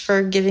much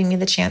for giving me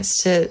the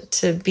chance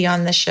to be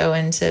on this show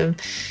and to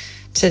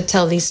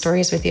tell these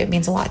stories with you. It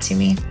means a lot to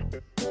me.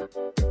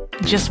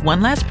 Just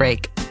one last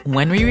break.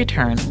 When we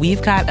return,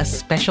 we've got a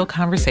special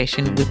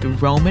conversation with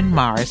Roman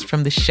Mars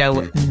from the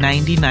show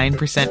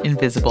 99%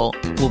 Invisible.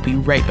 We'll be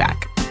right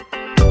back.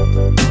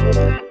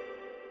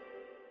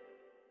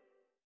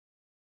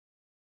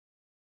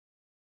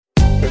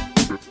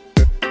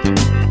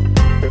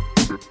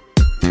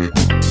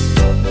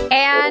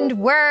 And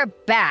we're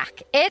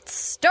back. It's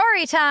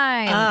story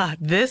time.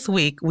 This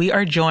week, we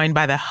are joined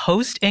by the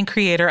host and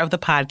creator of the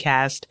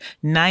podcast,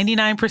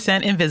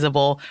 99%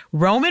 Invisible,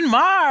 Roman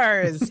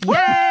Mars.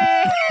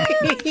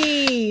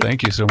 Yay!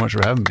 Thank you so much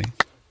for having me.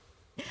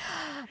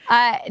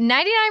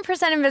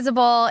 99%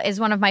 Invisible is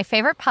one of my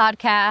favorite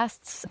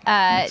podcasts.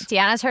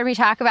 Deanna's heard me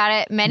talk about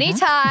it many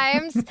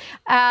times.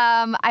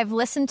 I've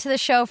listened to the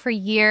show for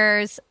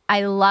years.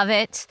 I love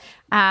it.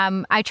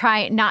 I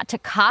try not to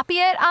copy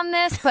it on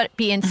this, but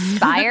be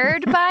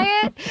inspired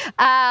by it.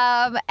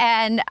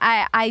 And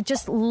I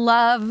just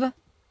love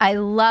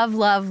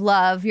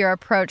your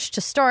approach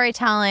to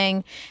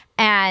storytelling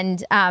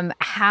and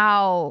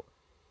how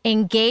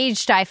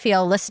engaged I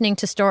feel listening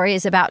to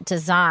stories about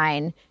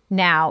design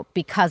now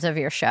because of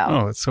your show.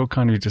 Oh, it's so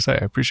kind of you to say.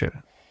 I appreciate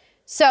it.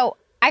 So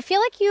I feel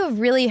like you have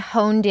really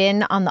honed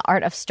in on the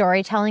art of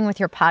storytelling with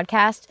your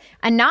podcast.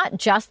 And not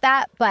just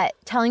that, but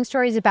telling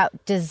stories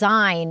about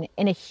design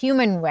in a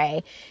human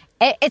way.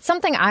 It's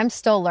something I'm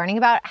still learning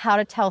about, how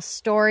to tell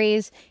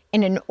stories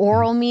in an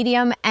oral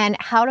medium and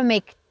how to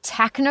make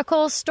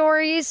technical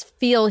stories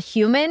feel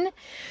human.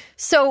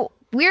 So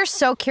we're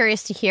so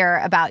curious to hear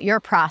about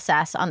your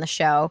process on the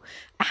show,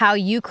 how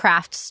you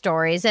craft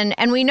stories.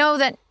 And we know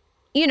that,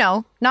 you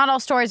know, not all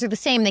stories are the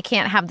same. They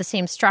can't have the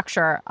same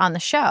structure on the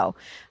show.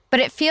 But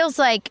it feels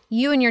like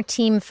you and your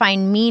team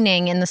find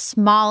meaning in the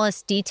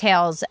smallest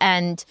details,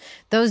 and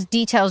those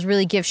details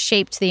really give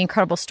shape to the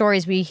incredible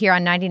stories we hear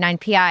on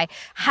 99PI.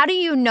 How do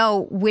you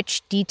know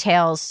which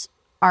details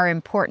are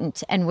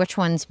important and which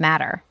ones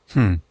matter?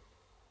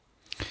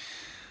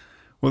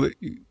 Well,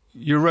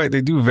 you're right.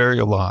 They do vary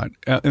a lot.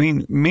 I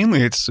mean,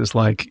 mainly it's just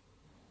like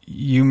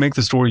you make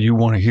the story you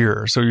want to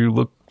hear. So you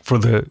look for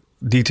the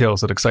details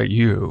that excite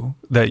you,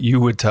 that you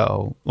would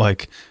tell,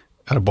 like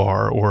at a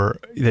bar, or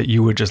that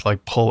you would just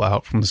like pull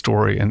out from the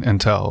story and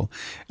tell.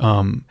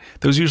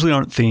 Those usually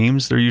aren't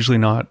themes. They're usually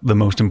not the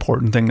most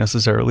important thing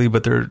necessarily,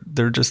 but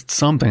they're just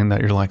something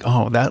that you're like,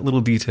 oh, that little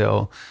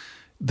detail,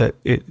 that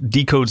it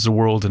decodes the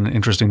world in an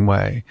interesting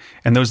way.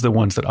 And those are the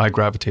ones that I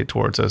gravitate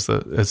towards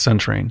as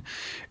centering.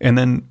 And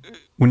then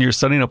when you're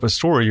setting up a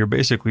story, you're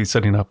basically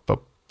setting up a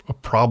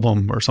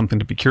problem or something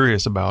to be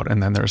curious about.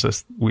 And then there's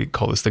this, we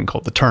call this thing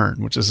called the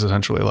turn, which is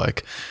essentially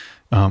like,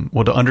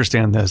 well, to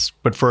understand this,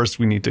 but first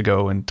we need to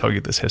go and tell you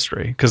this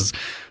history. Because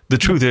the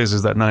truth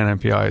is that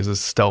 99PI is a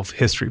stealth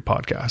history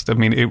podcast. I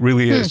mean, it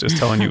really is just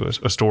telling you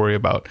a story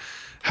about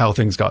how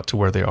things got to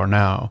where they are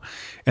now,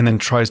 and then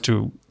tries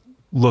to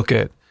look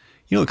at,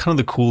 you know, kind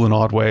of the cool and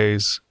odd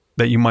ways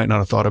that you might not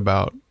have thought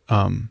about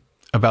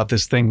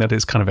this thing that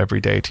is kind of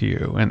everyday to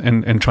you,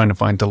 and trying to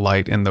find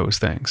delight in those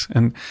things.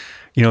 And,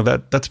 you know,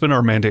 that's been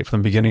our mandate from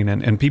the beginning.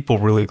 And people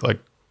really like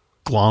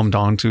glommed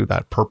onto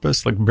that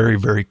purpose like very,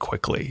 very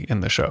quickly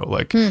in the show.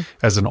 Like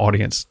as an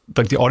audience,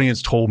 like the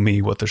audience told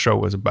me what the show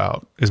was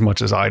about as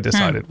much as I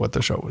decided what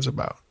the show was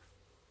about.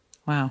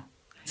 Wow.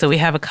 So we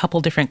have a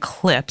couple different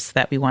clips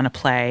that we want to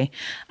play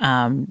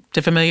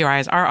to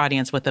familiarize our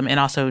audience with them, and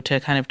also to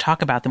kind of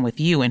talk about them with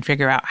you and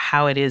figure out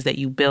how it is that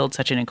you build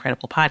such an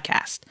incredible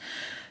podcast.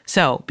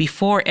 So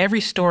before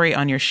every story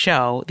on your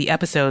show, the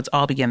episodes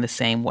all begin the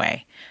same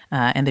way.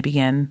 And they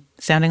begin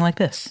sounding like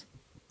this.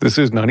 This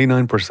is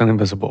 99%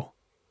 Invisible.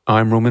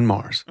 I'm Roman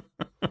Mars.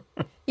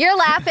 You're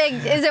laughing.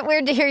 Is it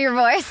weird to hear your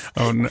voice?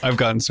 Oh, I've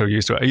gotten so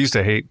used to it. I used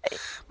to hate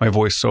my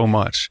voice so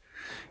much,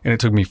 and it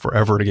took me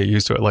forever to get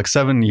used to it. Like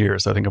 7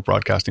 years, I think, of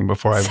broadcasting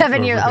before I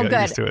got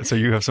used to it. So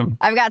you have some...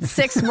 I've got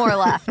 6 more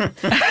left.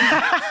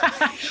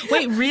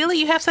 Wait, really?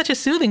 You have such a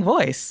soothing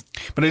voice.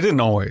 But I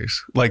didn't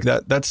always. Like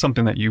that's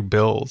something that you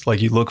build.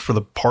 Like you look for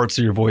the parts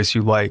of your voice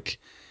you like,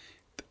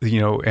 you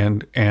know,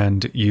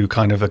 and you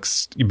kind of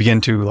you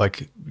begin to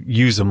like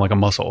use them like a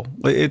muscle.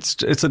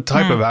 It's a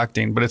type of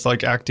acting, but it's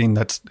like acting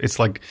but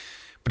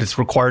it's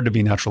required to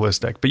be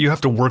naturalistic. But you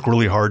have to work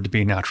really hard to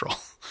be natural.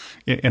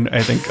 And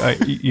I think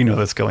you know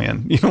that's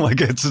Gillian. You know,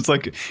 like it's just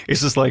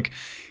like,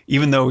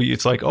 even though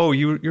it's like, oh,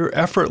 you're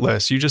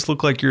effortless. You just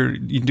look like you're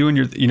doing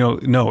your, you know,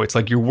 no, it's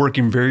like you're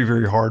working very,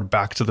 very hard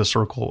back to the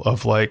circle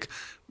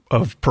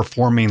of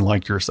performing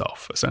like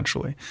yourself,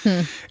 essentially.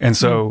 And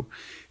so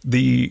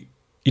the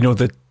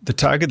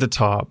tag at the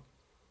top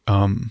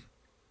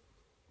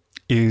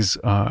is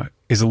a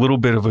little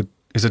bit of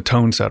a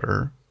tone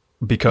setter,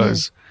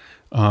 because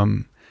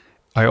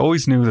I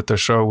always knew that the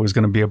show was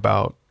going to be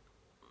about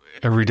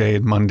everyday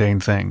and mundane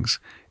things.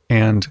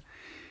 And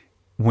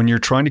when you're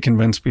trying to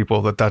convince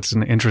people that that's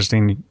an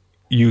interesting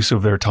use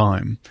of their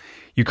time,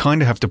 you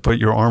kind of have to put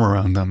your arm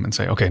around them and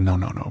say, okay, no,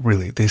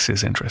 really, this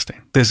is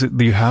interesting.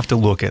 You have to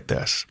look at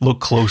this, look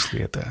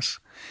closely at this.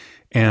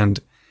 And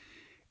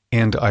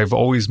I've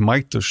always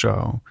mic'd the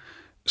show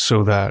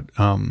so that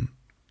I'm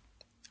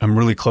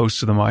really close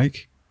to the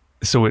mic,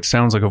 so it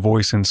sounds like a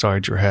voice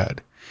inside your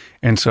head.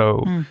 And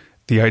so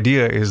the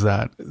idea is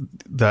that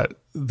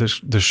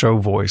the show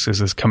voice is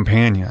this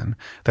companion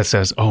that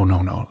says, oh,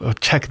 no,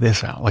 check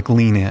this out, like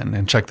lean in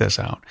and check this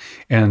out.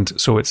 And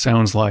so it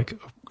sounds like,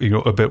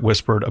 a bit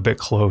whispered, a bit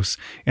close,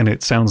 and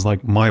it sounds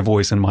like my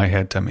voice in my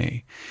head to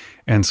me.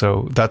 And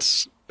so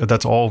that's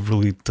all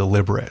really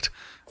deliberate.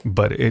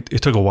 But it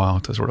took a while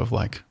to sort of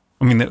like,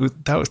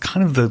 that was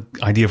kind of the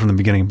idea from the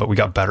beginning, but we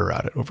got better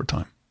at it over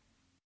time.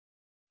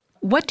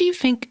 What do you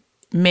think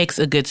makes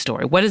a good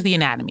story? What is the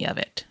anatomy of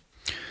it?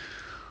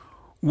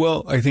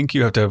 Well, I think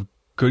you have to have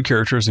good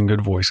characters and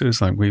good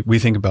voices. Like we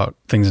think about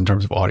things in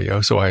terms of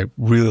audio. So I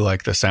really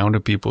like the sound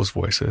of people's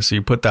voices. So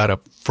you put that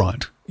up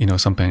front,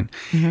 something.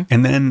 Mm-hmm.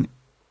 And then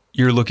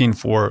you're looking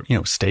for,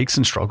 stakes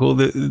and struggle,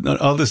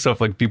 all this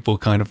stuff like people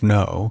kind of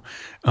know.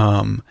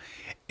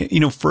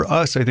 For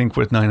us, I think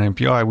with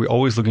 99PI, we're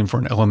always looking for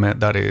an element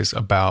that is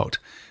about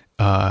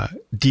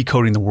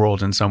decoding the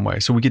world in some way.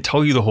 So we could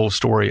tell you the whole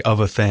story of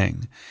a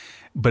thing,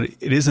 but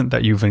it isn't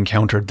that you've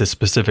encountered this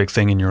specific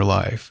thing in your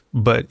life,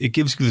 but it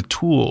gives you the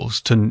tools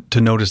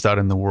to notice that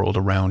in the world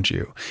around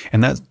you.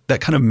 And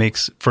that kind of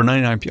makes, for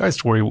 99PI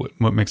story,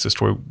 what makes the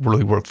story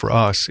really work for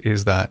us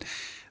is that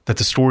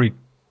the story,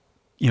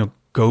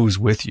 goes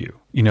with you,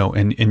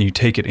 and you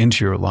take it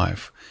into your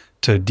life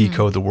to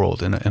decode the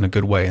world in a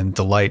good way and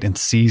delight and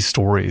see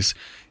stories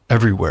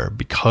everywhere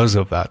because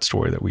of that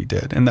story that we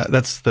did. And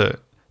that's the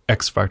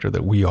X factor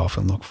that we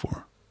often look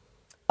for.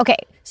 Okay,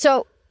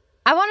 so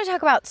I want to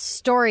talk about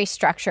story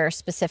structure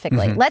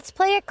specifically. Mm-hmm. Let's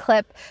play a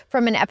clip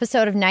from an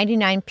episode of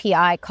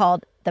 99PI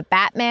called The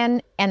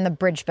Batman and the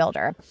Bridge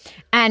Builder.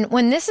 And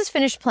when this is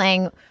finished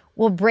playing,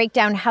 we'll break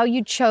down how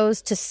you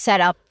chose to set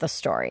up the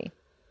story.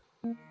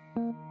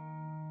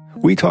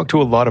 We talk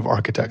to a lot of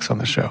architects on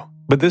the show,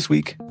 but this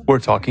week we're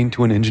talking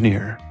to an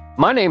engineer.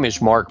 My name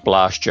is Mark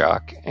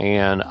Blaschak,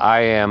 and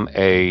I am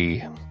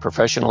a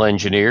professional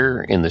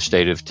engineer in the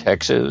state of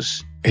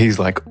Texas. He's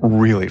like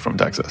really from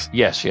Texas.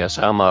 Yes.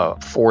 I'm a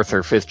fourth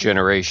or fifth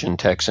generation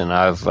Texan.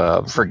 I've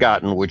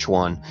forgotten which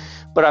one.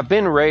 But I've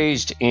been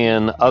raised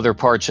in other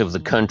parts of the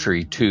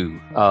country too.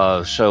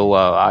 So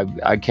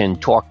I can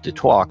talk the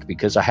talk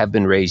because I have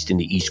been raised in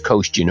the East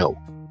Coast,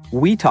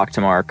 We talked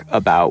to Mark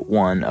about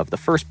one of the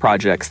first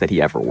projects that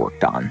he ever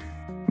worked on.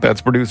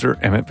 That's producer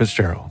Emmett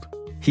Fitzgerald.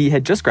 He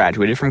had just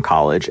graduated from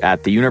college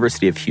at the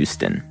University of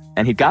Houston,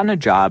 and he'd gotten a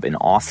job in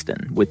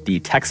Austin with the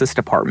Texas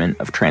Department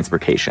of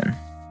Transportation.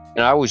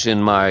 And I was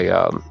in my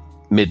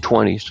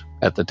mid-20s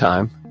at the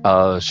time,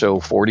 so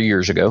 40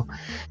 years ago.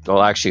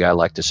 Well, actually, I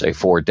like to say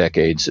 4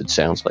 decades. It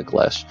sounds like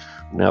less.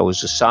 And I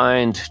was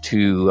assigned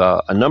to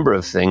a number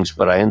of things,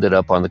 but I ended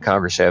up on the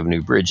Congress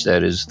Avenue Bridge.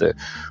 That is the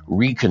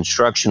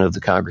reconstruction of the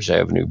Congress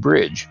Avenue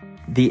Bridge.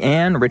 The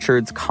Ann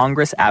Richards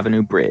Congress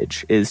Avenue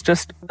Bridge is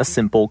just a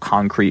simple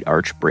concrete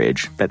arch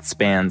bridge that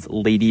spans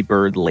Lady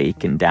Bird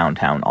Lake in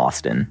downtown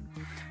Austin.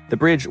 The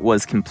bridge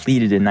was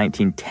completed in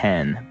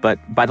 1910, but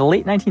by the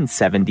late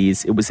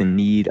 1970s, it was in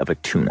need of a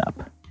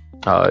tune-up.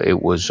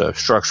 It was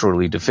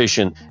structurally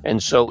deficient,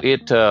 and so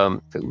it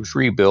was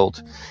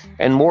rebuilt,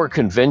 and more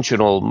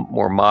conventional,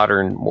 more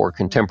modern, more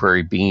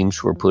contemporary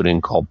beams were put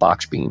in called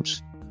box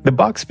beams. The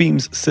box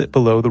beams sit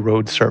below the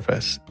road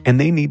surface, and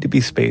they need to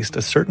be spaced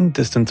a certain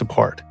distance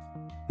apart.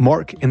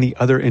 Mark and the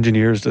other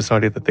engineers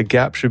decided that the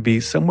gap should be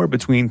somewhere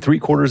between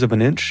 3/4 of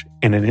an inch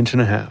and 1.5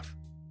 inches.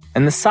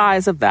 And the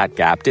size of that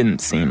gap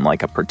didn't seem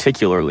like a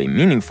particularly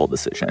meaningful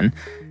decision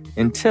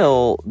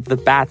until the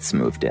bats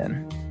moved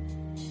in.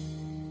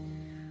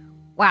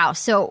 Wow,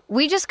 so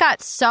we just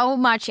got so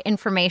much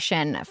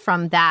information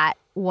from that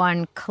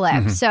one clip.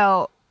 Mm-hmm.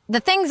 So the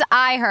things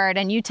I heard,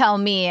 and you tell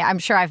me, I'm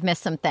sure I've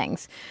missed some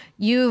things.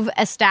 You've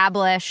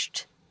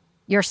established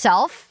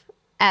yourself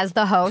as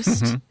the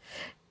host. Mm-hmm.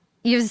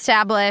 You've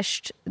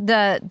established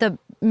the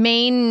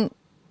main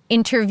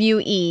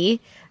interviewee,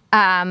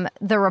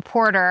 the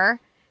reporter,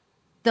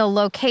 the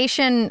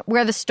location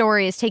where the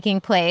story is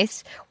taking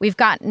place. We've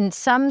gotten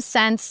some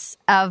sense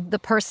of the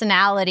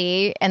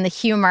personality and the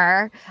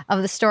humor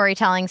of the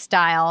storytelling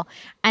style.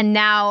 And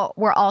now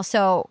we're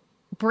also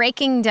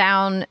breaking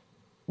down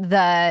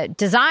the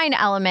design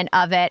element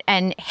of it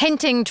and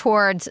hinting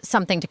towards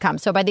something to come.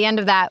 So by the end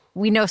of that,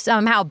 we know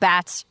somehow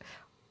bats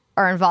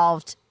are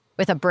involved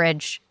with a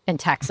bridge in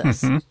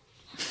Texas.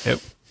 Mm-hmm.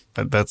 Yep.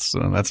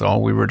 That's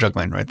all we were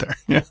juggling right there.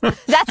 Yeah.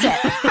 That's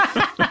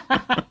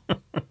it.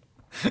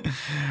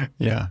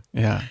 Yeah.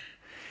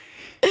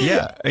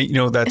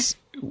 That's,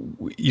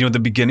 the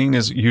beginning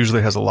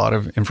usually has a lot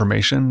of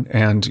information,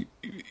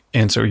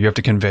 and so you have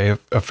to convey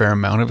a fair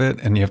amount of it,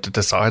 and you have to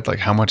decide like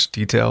how much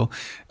detail.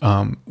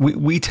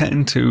 We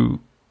tend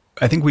to,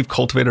 I think we've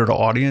cultivated our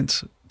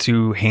audience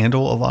to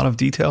handle a lot of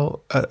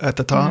detail at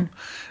the top.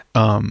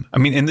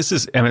 Mm-hmm. And this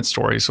is Emmett's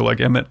story. So like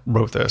Emmett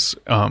wrote this,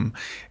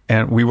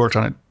 and we worked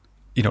on it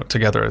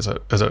together as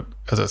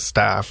a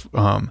staff.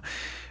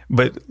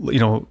 But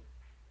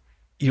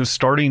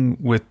starting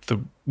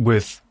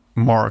with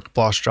Mark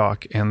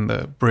Bloschok and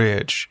the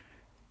bridge,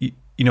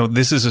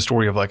 this is a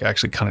story of like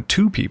actually kind of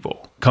two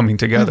people coming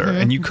together,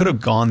 and you could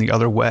have gone the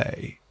other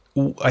way.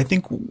 I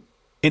think,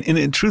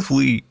 and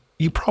truthfully,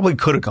 you probably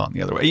could have gone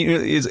the other way.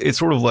 It's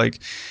sort of like,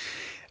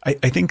 I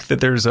think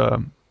that there's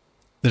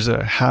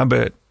a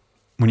habit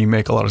when you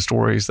make a lot of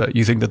stories that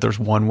you think that there's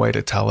one way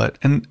to tell it.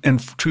 And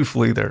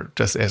truthfully, there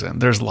just isn't.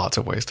 There's lots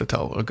of ways to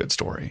tell a good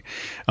story.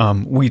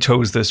 We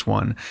chose this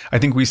one. I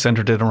think we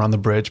centered it around the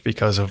bridge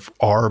because of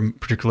our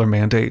particular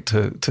mandate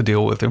to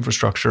deal with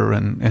infrastructure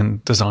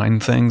and design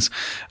things.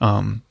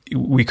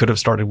 We could have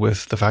started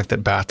with the fact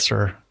that bats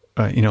are,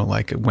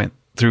 it went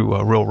through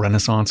a real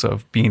renaissance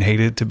of being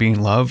hated to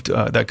being loved.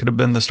 That could have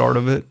been the start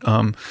of it.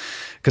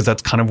 Because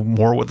that's kind of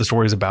more what the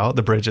story is about.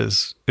 The bridge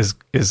is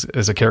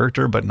a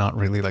character, but not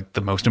really like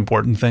the most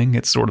important thing.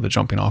 It's sort of the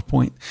jumping off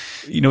point.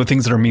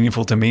 Things that are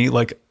meaningful to me,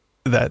 like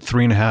that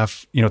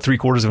 3.5,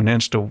 3/4 of an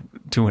inch to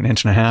 1.5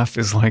 inches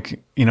is like,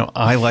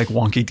 I like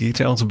wonky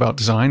details about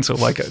design. So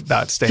like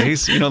that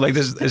stays, like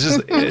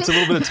it's a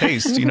little bit of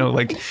taste,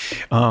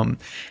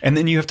 and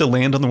then you have to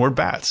land on the word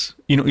bats,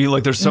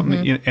 there's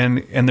something,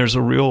 and there's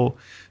a real,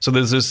 so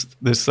there's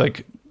this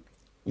like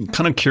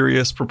kind of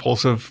curious,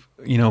 propulsive,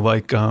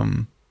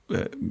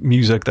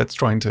 music that's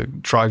trying to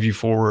drive you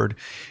forward,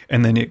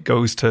 and then it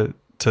goes to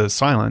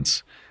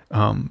silence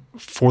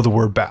for the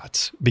word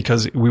bats,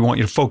 because we want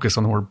you to focus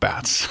on the word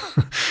bats.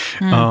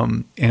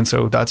 And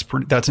so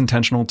that's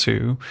intentional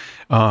too.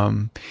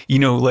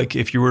 Like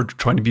if you were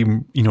trying to be,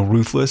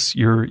 ruthless,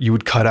 you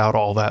would cut out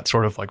all that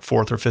sort of like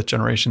 4th or 5th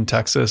generation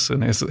Texas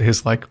and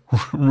his like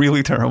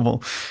really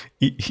terrible,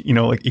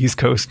 like East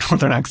Coast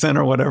Northern accent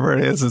or whatever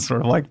it is. It's sort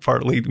of like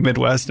partly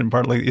Midwest and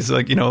partly it's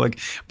like,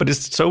 but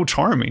it's so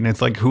charming.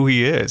 It's like who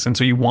he is. And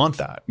so you want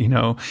that,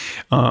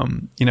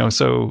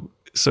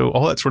 so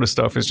all that sort of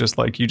stuff is just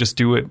like, you just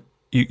do it.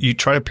 You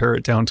try to pare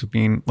it down to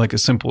being like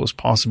as simple as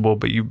possible,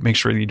 but you make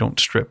sure that you don't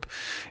strip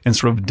and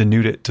sort of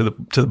denude it to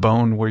the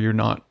bone where you're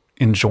not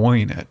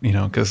enjoying it,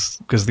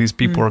 because these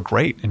people are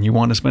great and you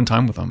want to spend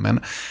time with them.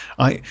 And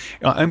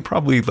I'm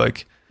probably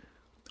like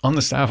on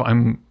the staff,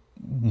 I'm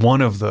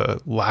one of the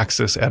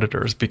laxest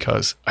editors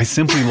because I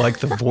simply like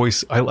the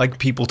voice. I like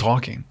people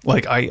talking.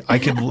 Like I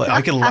could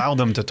allow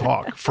them to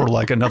talk for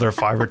like another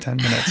 5 or 10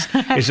 minutes.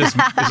 It's just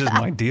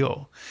my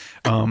deal.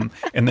 And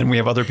then we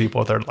have other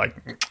people that are like,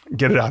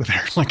 get it out of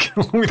there. Like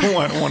we don't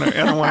want I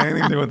don't want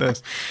anything to do with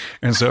this.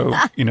 And so,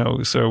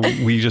 so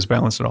we just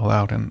balanced it all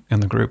out in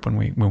the group when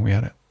we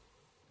had it.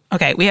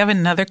 Okay. We have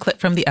another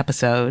clip from the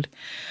episode.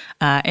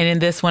 And in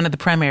this, one of the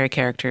primary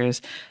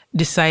characters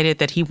decided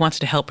that he wants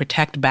to help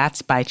protect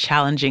bats by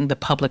challenging the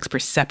public's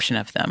perception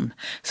of them.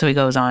 So he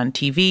goes on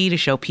TV to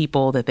show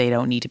people that they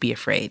don't need to be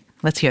afraid.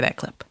 Let's hear that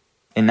clip.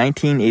 In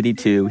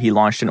 1982, he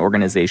launched an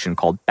organization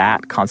called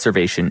Bat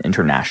Conservation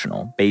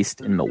International, based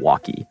in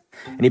Milwaukee.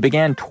 And he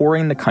began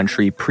touring the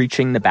country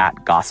preaching the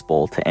bat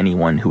gospel to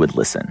anyone who would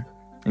listen,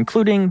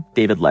 including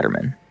David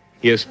Letterman.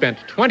 He has spent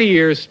 20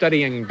 years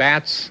studying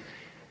bats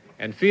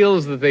and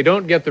feels that they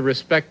don't get the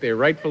respect they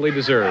rightfully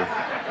deserve.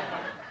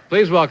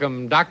 Please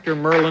welcome Dr.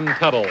 Merlin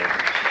Tuttle.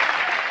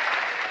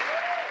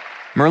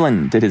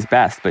 Merlin did his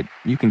best, but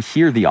you can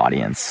hear the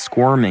audience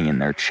squirming in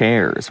their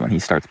chairs when he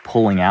starts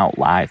pulling out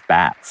live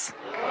bats.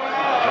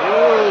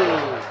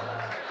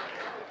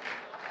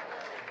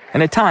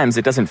 And at times,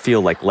 it doesn't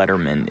feel like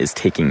Letterman is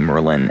taking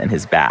Merlin and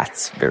his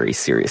bats very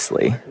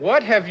seriously.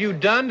 What have you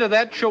done to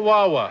that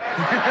chihuahua?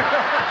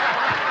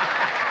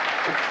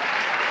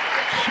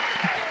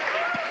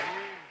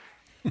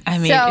 I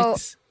mean,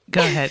 it's... Go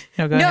ahead.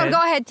 No, go ahead. No,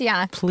 go ahead,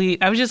 Tiana. Please.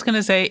 I was just going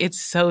to say it's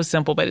so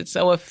simple, but it's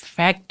so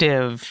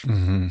effective.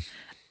 Mm-hmm.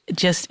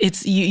 Just,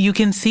 it's, you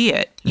can see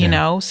it, you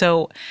know?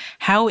 So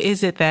how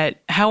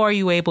are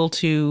you able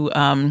to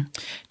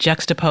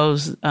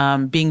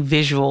juxtapose being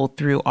visual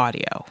through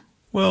audio?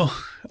 Well,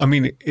 I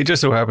mean, it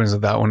just so happens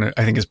that one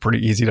I think is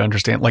pretty easy to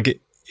understand. Like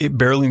it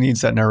barely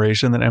needs that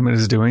narration that Emmett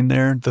is doing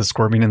there, the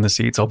squirming in the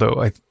seats.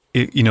 Although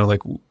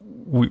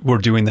we're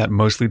doing that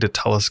mostly to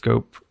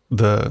telescope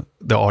the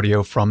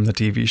audio from the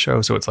TV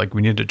show. So it's like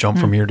we need to jump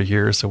from here to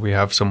here. So we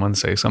have someone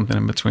say something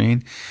in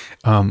between.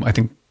 I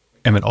think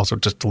Emmett also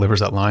just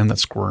delivers that line, that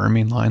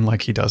squirming line,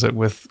 like he does it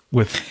with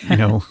with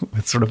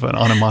sort of an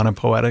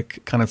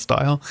onomatopoetic kind of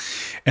style.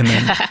 And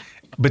then,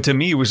 but to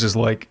me, it was just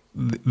like,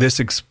 this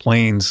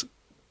explains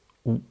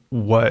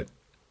what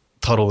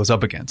Tuttle is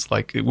up against.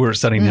 Like we're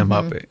setting him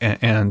up,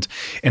 and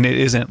it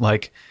isn't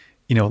like,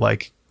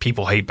 like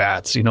people hate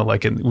bats,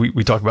 like, and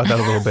we talked about that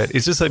a little bit.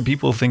 It's just that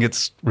people think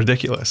it's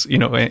ridiculous,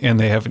 and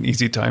they have an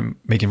easy time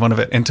making fun of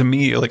it. And to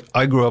me, like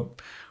I grew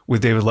up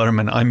with David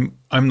Letterman.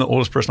 I'm the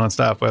oldest person on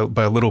staff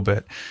by a little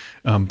bit,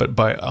 but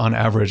by on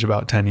average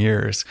about 10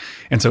 years.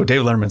 And so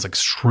David Letterman's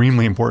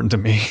extremely important to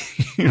me,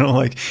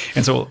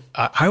 and so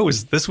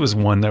this was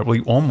one that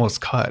we almost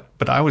cut,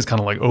 but I was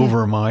kind of like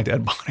over my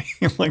dead body.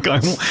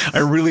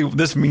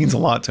 This means a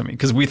lot to me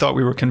because we thought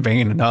we were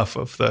conveying enough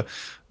of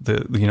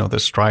the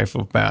strife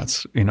of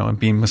bats, and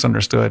being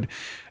misunderstood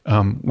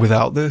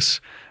without this,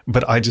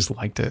 but I just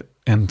liked it.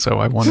 And so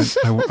I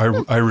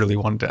really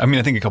wanted it. I mean,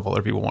 I think a couple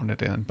other people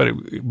wanted it in, but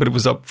it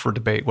was up for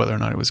debate whether or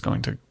not it was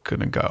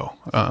couldn't go.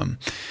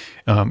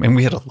 And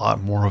we had a lot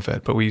more of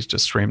it, but we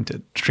just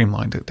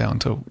streamlined it down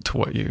to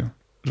what you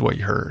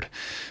heard.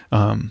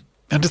 I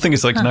just think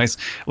it's nice,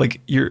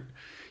 like you're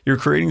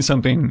creating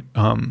something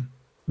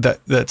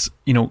that's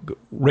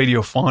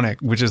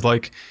radiophonic, which is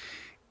like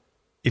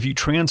if you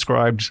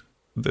transcribed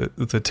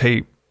the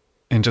tape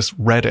and just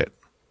read it.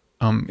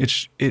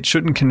 It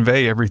shouldn't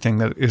convey everything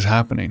that is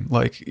happening.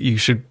 Like you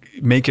should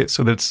make it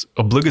so that it's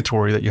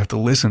obligatory that you have to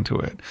listen to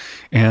it.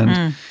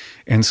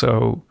 And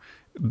so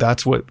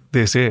that's what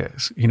this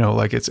is,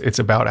 it's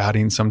about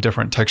adding some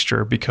different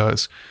texture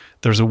because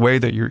there's a way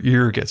that your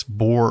ear gets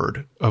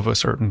bored of a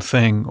certain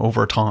thing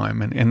over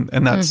time. And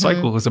that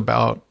cycle is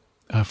about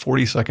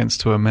 40 seconds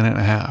to a minute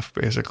and a half,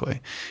 basically.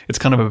 It's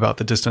kind of about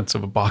the distance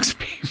of a box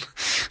beam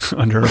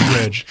under a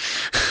bridge.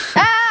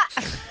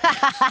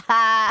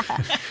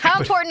 How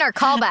important are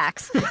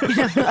callbacks?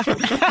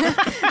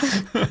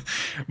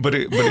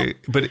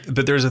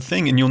 but there's a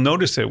thing, and you'll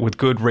notice it with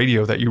good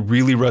radio that you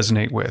really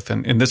resonate with.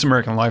 And This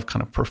American Life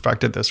kind of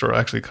perfected this, or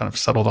actually kind of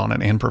settled on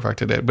it and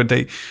perfected it. But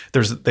they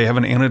have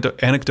an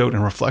anecdote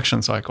and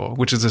reflection cycle,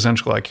 which is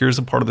essentially like, here's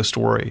a part of the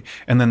story,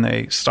 and then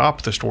they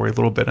stop the story a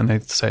little bit and they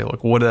say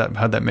like,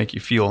 how'd that make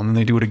you feel? And then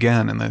they do it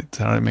again, and that's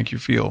how did it make you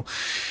feel?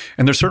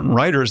 And there's certain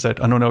writers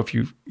that I don't know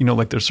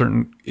if there's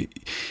certain.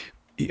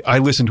 I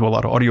listen to a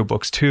lot of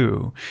audiobooks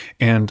too,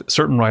 and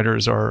certain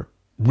writers are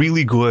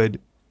really good,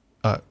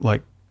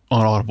 like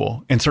on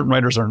Audible, and certain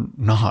writers are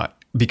not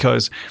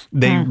because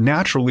they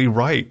naturally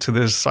write to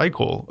this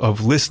cycle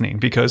of listening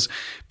because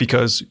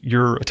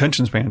your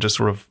attention span just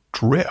sort of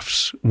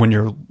drifts when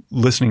you're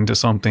listening to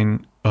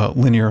something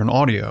linear in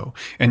audio,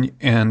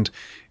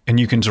 and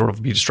you can sort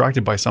of be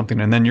distracted by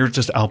something, and then you're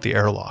just out the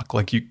airlock.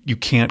 Like you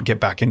can't get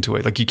back into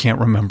it. Like you can't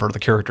remember the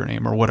character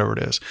name or whatever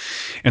it is.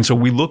 And so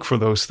we look for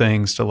those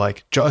things to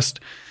like just,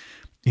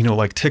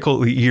 like tickle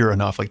the ear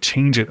enough, like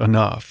change it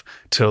enough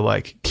to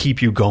like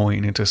keep you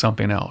going into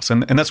something else.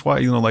 And that's why,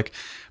 like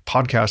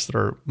podcasts that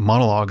are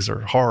monologues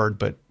are hard,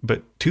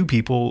 but two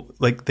people,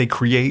 like they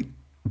create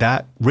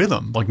that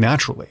rhythm like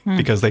naturally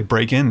because they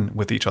break in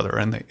with each other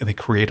and they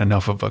create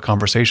enough of a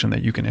conversation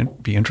that you can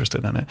be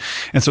interested in it.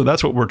 And so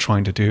that's what we're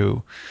trying to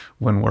do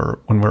when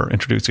we're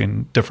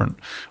introducing different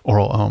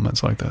oral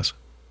elements like this.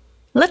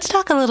 Let's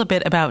talk a little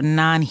bit about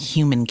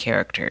non-human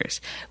characters.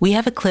 We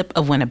have a clip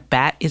of when a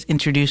bat is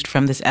introduced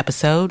from this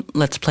episode.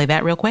 Let's play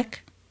that real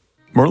quick.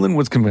 Merlin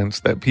was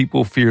convinced that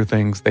people fear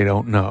things they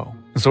don't know.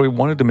 And so he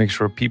wanted to make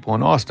sure people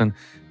in Austin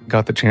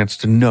got the chance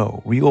to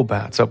know real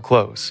bats up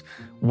close.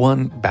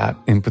 One bat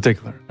in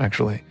particular,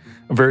 actually.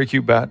 A very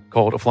cute bat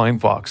called a flying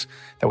fox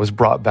that was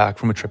brought back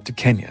from a trip to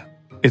Kenya.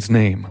 Its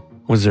name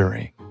was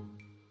Zuri.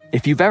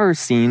 If you've ever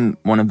seen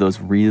one of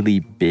those really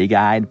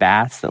big-eyed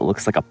bats that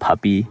looks like a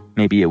puppy,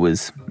 maybe it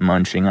was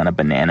munching on a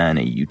banana in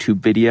a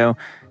YouTube video,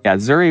 yeah,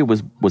 Zuri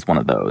was one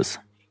of those.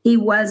 He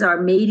was our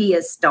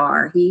media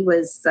star. He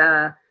was,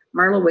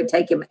 Merlin would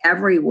take him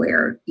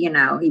everywhere. He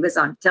was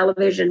on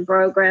television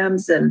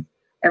programs and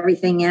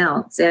everything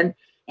else. And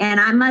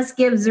I must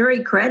give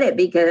Zuri credit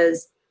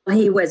because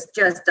he was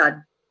just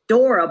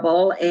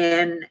adorable.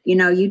 And,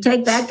 you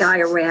take that guy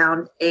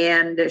around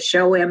and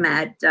show him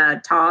at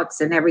talks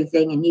and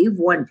everything, and you've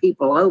won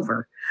people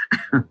over.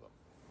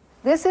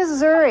 This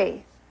is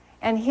Zuri,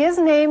 and his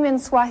name in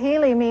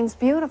Swahili means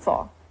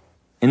beautiful.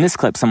 In this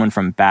clip, someone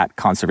from Bat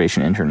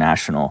Conservation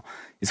International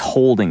is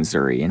holding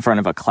Zuri in front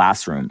of a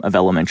classroom of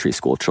elementary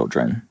school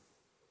children.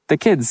 The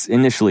kids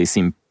initially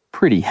seem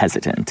pretty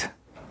hesitant.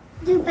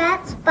 Do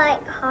bats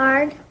bite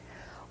hard?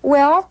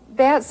 Well,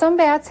 some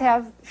bats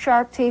have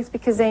sharp teeth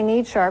because they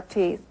need sharp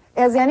teeth.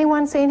 Has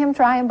anyone seen him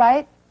try and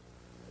bite?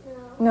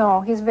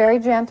 No, he's very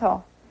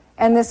gentle.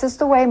 And this is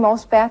the way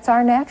most bats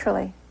are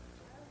naturally.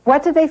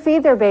 What do they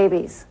feed their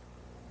babies?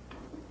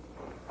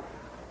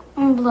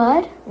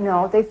 Blood?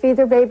 No, they feed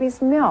their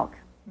babies milk.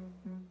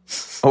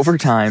 Over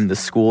time, the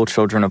school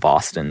children of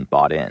Austin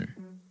bought in.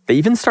 They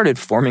even started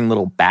forming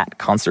little bat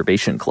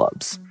conservation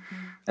clubs.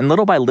 And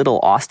little by little,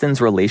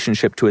 Austin's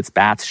relationship to its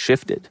bats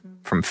shifted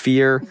from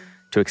fear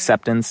to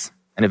acceptance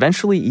and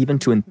eventually even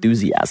to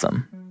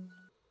enthusiasm.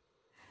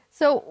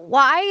 So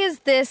why is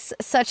this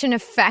such an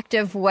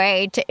effective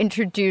way to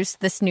introduce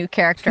this new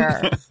character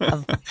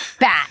of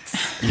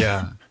bats?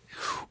 Yeah.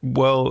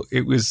 Well,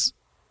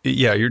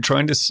 you're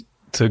trying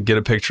to get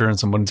a picture in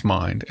someone's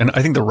mind. And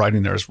I think the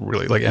writing there is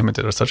really, like Emmett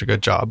did such a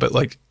good job. But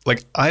like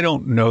I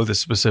don't know the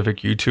specific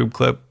YouTube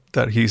clip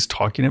that he's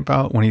talking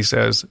about when he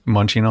says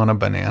munching on a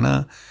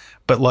banana.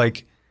 But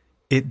like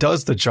it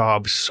does the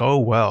job so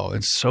well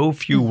in so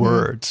few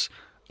words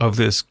of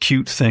this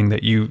cute thing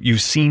that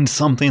you've seen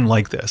something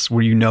like this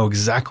where you know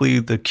exactly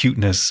the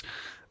cuteness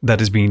that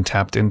is being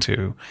tapped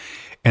into.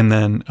 And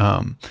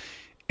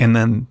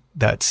then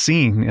that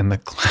scene in the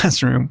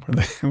classroom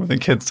where the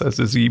kid says,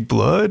 "Is he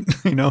blood?"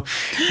 You know,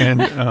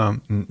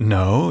 and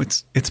no,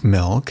 it's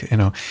milk. You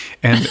know,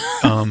 and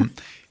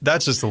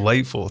that's just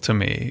delightful to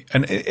me.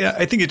 And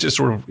I think it just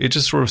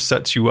sort of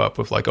sets you up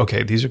with like,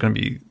 okay, these are going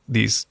to be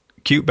these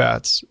cute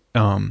bats.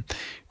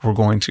 We're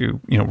going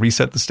to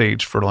reset the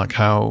stage for like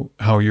how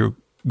you're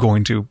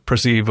going to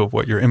perceive of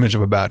what your image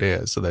of a bat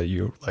is, so that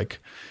you like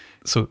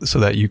so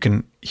that you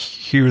can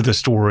hear the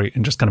story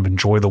and just kind of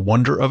enjoy the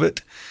wonder of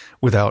it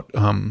without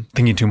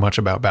thinking too much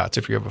about bats.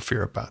 If you have a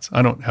fear of bats,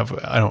 I don't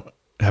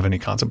have any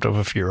concept of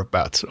a fear of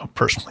bats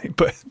personally,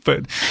 but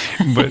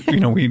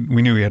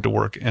we knew we had to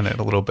work in it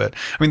a little bit.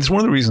 I mean, it's one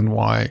of the reasons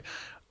why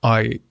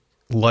I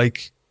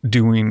like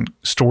doing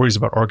stories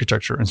about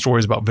architecture and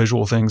stories about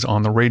visual things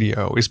on the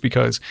radio, is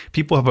because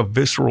people have a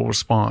visceral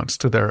response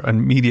to their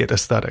immediate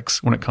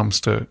aesthetics when it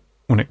comes to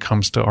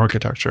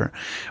architecture.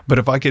 But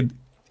if I could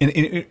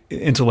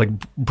into like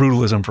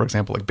brutalism, for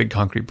example, like big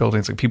concrete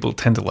buildings, like people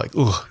tend to like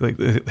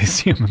they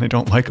see them and they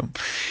don't like them.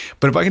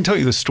 But if I can tell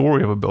you the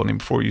story of a building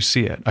before you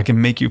see it, I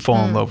can make you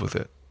fall in love with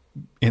it,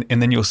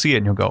 and then you'll see it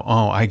and you'll go,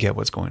 oh, I get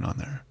what's going on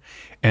there.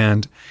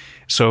 And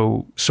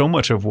so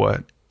much of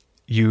what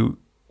you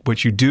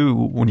do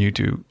when you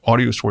do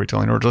audio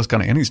storytelling, or just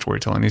kind of any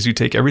storytelling, is you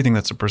take everything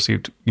that's a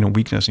perceived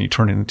weakness and you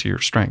turn it into your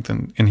strength.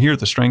 And here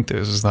the strength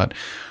is that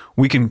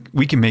we can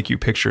make you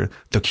picture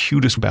the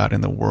cutest bat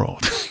in the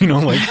world,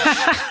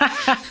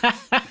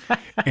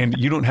 and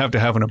you don't have to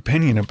have an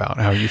opinion about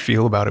how you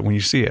feel about it when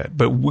you see it,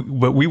 but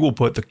we will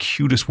put the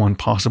cutest one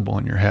possible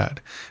in your head,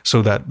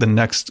 so that the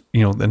next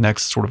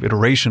sort of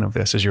iteration of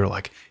this is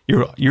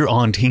you're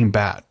on team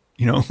bat,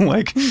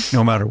 like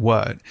no matter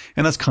what.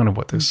 And that's kind of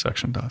what this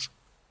section does.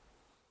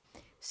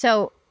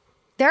 So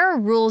there are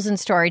rules in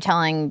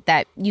storytelling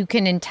that you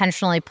can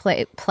intentionally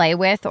play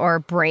with or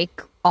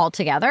break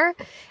altogether.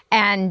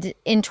 And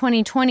in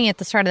 2020, at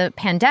the start of the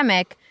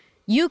pandemic,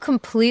 you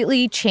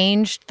completely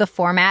changed the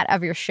format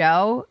of your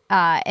show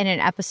in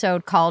an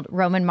episode called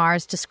Roman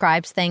Mars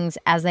Describes Things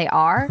as They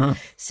Are. Huh.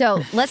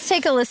 So let's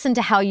take a listen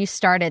to how you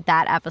started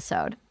that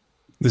episode.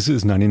 This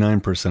is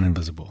 99%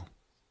 Invisible.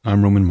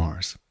 I'm Roman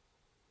Mars.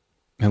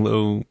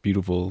 Hello,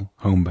 beautiful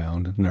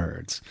homebound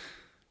nerds.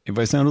 If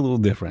I sound a little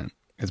different,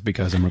 it's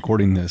because I'm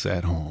recording this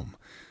at home.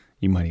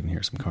 You might even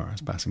hear some cars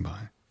passing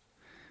by.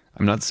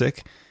 I'm not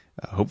sick.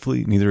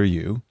 Hopefully neither are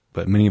you,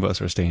 but many of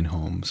us are staying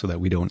home so that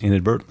we don't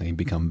inadvertently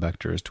become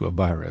vectors to a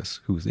virus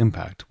whose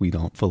impact we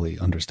don't fully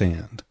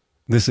understand.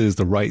 This is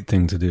the right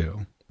thing to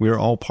do. We are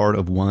all part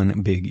of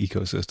one big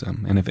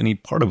ecosystem, and if any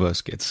part of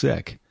us gets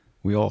sick,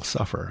 we all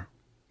suffer.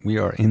 We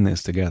are in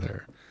this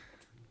together.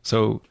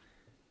 So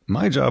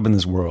my job in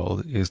this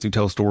world is to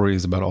tell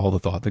stories about all the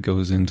thought that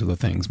goes into the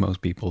things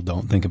most people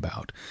don't think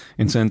about.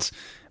 And since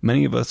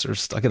many of us are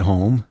stuck at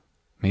home,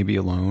 maybe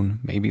alone,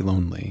 maybe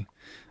lonely,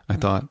 I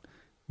thought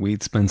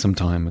we'd spend some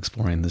time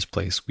exploring this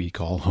place we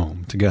call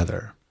home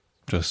together.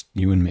 Just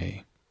you and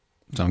me.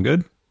 Sound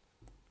good?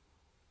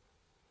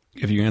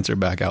 If you answer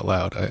back out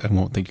loud, I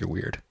won't think you're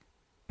weird.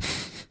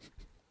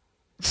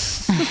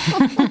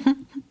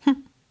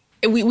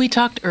 We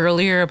talked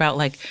earlier about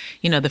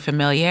the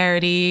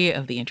familiarity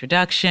of the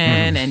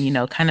introduction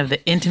and, kind of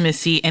the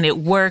intimacy, and it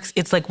works.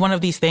 It's like one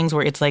of these things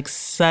where it's like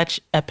such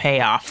a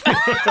payoff.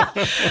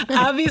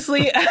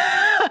 Obviously,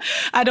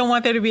 I don't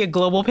want there to be a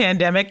global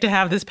pandemic to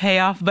have this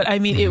payoff, but I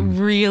mean, it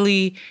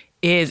really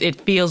is.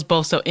 It feels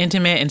both so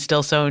intimate and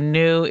still so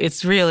new.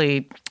 It's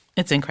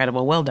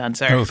incredible. Well done,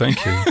 sir. Oh,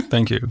 thank you.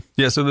 Thank you.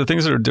 Yeah. So the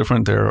things that are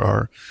different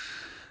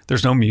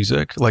there's no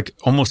music. Like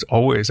almost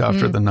always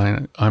after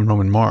the I'm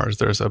Roman Mars,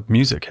 there's a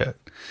music hit.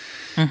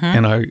 Mm-hmm.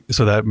 And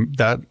so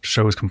that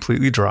show is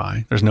completely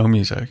dry. There's no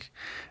music.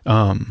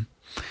 I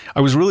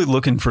was really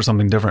looking for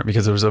something different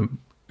because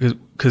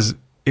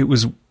it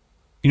was,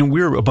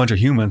 we're a bunch of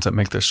humans that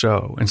make this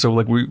show. And so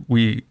like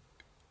we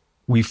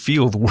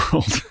feel the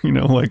world,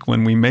 like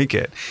when we make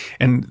it.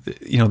 And,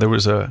 there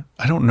was I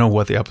don't know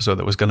what the episode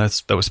that was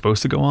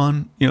supposed to go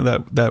on,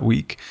 that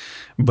week,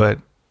 but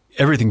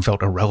everything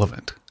felt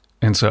irrelevant.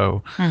 And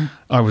so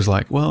I was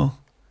like, well,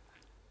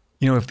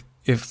 if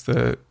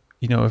the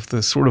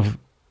sort of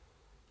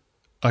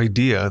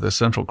idea, the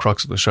central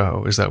crux of the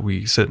show is that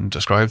we sit and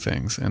describe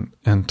things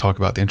and talk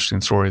about the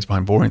interesting stories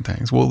behind boring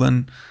things, well,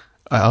 then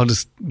I'll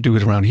just do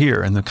it around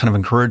here and then kind of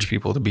encourage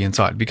people to be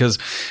inside. Because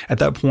at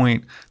that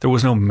point, there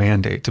was no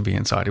mandate to be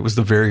inside. It was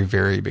the very,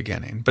 very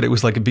beginning. But it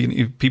was like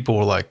people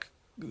were like,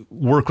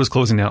 work was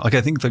closing down. Like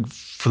I think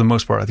for the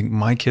most part, I think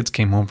my kids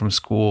came home from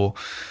school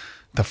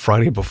the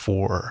Friday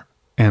before.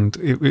 And,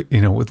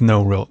 with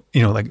no real,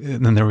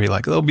 and then they'll be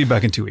like, they'll be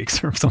back in 2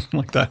 weeks or something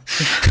like that.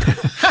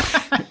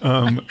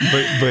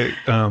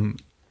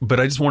 But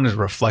I just wanted to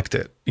reflect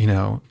it,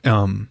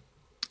 and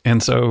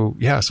so,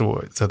 yeah,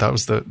 so that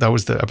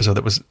was the episode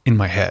that was in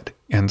my head.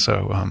 And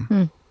so,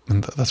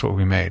 And that's what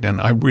we made. And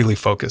I really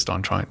focused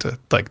on trying to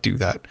like do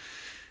that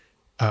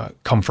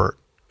comfort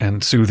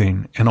and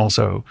soothing, and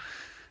also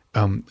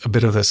a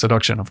bit of the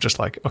seduction of just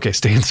like, okay,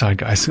 stay inside,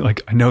 guys.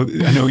 Like, I know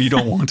you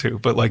don't want to,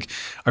 but like,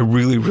 I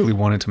really, really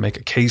wanted to make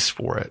a case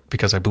for it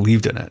because I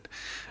believed in it.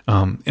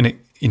 And it,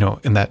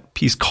 and that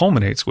piece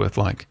culminates with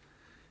like,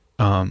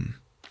 I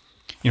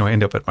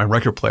end up at my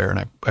record player and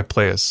I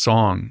play a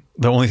song.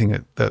 The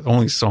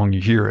only song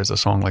you hear is a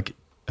song like,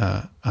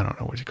 I don't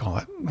know what you call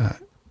it,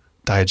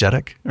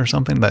 diegetic or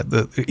something, that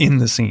in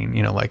the scene,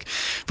 like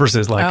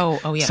versus like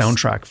yes.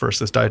 Soundtrack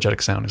versus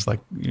diegetic sound is like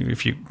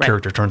if you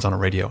character turns on a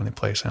radio and they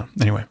play a sound.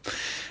 Anyway,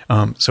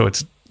 so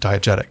it's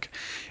diegetic.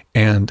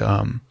 And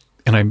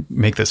I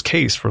make this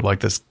case for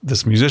like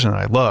this musician that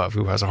I love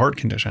who has a heart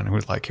condition,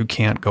 who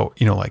can't go,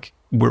 like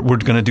we're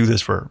going to do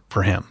this for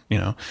him,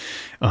 and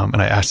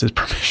I asked his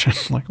permission.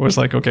 Like, I was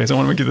like, okay, so I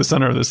want to make you the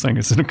center of this thing.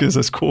 Is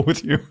this cool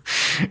with you?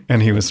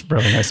 And he was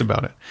really nice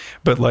about it.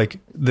 But like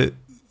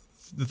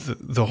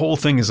the whole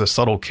thing is a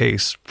subtle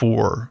case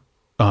for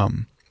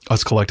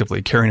us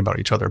collectively caring about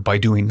each other by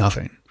doing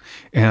nothing.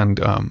 And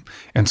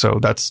so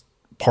that's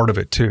part of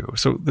it too.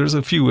 So there's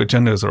a few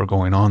agendas that are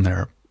going on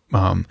there.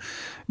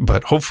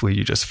 But hopefully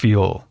you just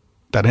feel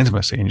that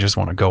intimacy and you just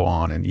want to go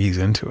on and ease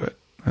into it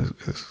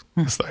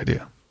is the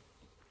idea.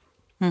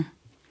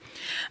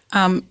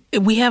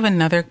 We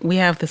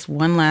have this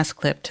one last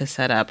clip to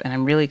set up, and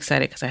I'm really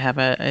excited because I have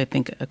I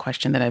think a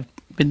question that I've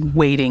been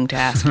waiting to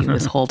ask you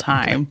this whole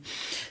time. Okay.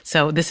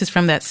 So this is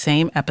from that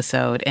same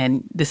episode,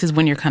 and this is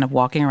when you're kind of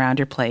walking around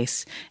your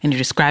place and you're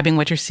describing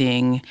what you're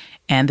seeing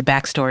and the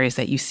backstories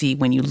that you see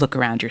when you look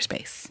around your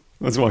space.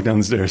 Let's walk down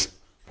the stairs.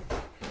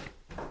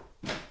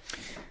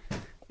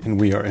 And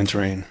we are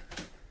entering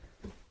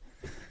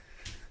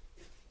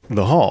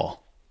the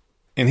hall.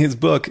 In his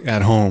book,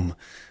 At Home,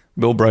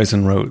 Bill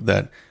Bryson wrote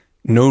that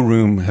no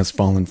room has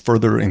fallen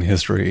further in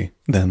history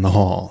than the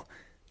hall.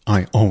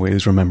 I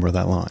always remember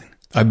that line.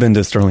 I've been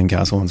to Stirling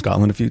Castle in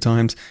Scotland a few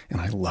times,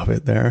 and I love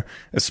it there,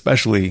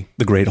 especially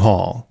the Great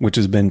Hall, which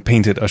has been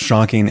painted a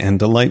shocking and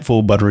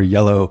delightful buttery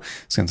yellow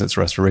since its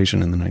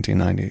restoration in the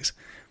 1990s.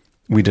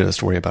 We did a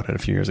story about it a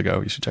few years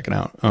ago. You should check it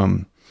out.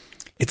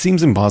 It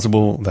seems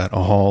impossible that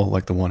a hall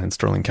like the one in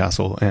Stirling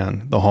Castle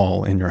and the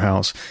hall in your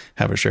house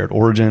have a shared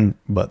origin,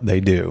 but they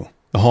do.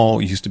 The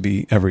hall used to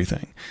be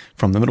everything.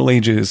 From the Middle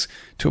Ages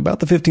to about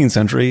the 15th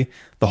century,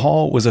 the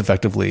hall was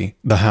effectively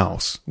the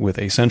house, with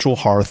a central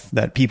hearth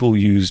that people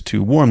used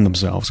to warm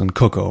themselves and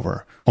cook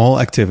over. All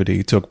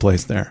activity took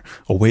place there,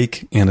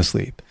 awake and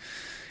asleep.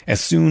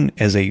 As soon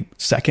as a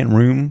second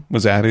room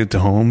was added to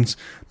homes,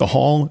 the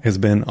hall has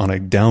been on a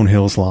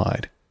downhill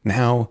slide.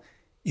 Now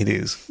it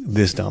is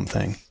this dumb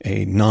thing,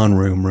 a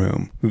non-room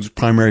room, whose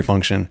primary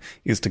function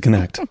is to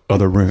connect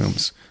other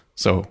rooms.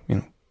 So,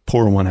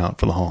 pour one out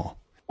for the hall.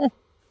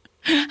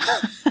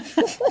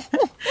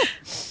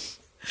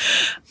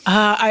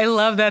 I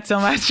love that so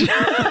much.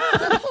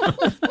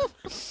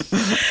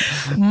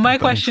 My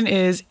question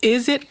is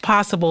it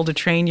possible to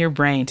train your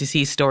brain to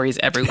see stories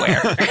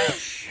everywhere?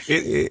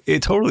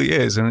 It totally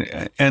is.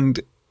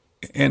 And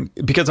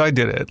because I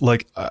did it,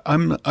 like,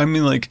 I'm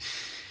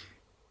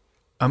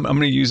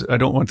going to use, I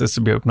don't want this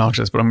to be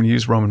obnoxious, but I'm going to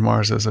use Roman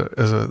Mars as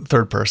a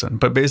third person.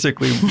 But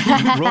basically,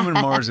 Roman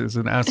Mars is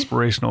an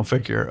aspirational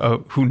figure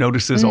who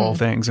notices all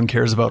things and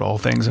cares about all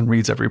things and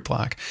reads every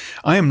plaque.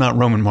 I am not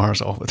Roman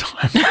Mars all the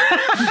time.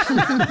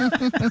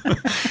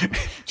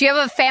 Do you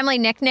have a family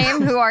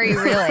nickname? Who are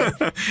you really?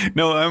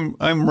 No,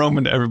 I'm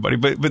Roman to everybody,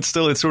 but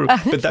still, it's sort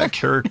of, but that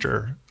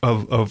character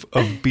of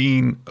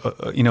being,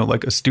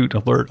 like astute,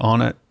 alert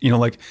on it,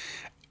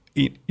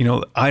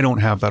 I don't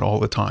have that all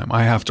the time.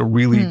 I have to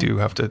really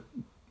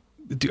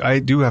I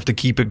do have to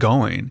keep it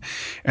going.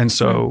 And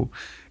so,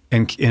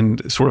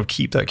 and sort of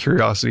keep that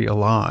curiosity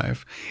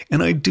alive.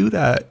 And I do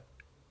that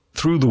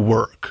through the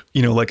work,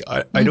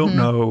 I don't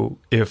know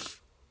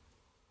if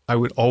I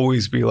would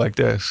always be like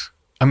this.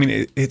 I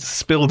mean, it's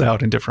spilled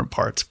out in different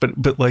parts,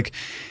 but like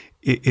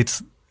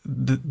it's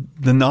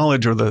the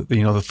knowledge or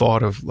the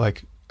thought of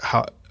like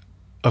how,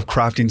 of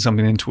crafting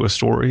something into a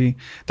story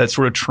that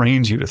sort of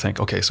trains you to think,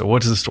 okay, so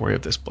what is the story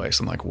of this place?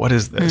 And like, what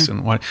is this?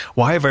 And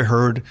why have I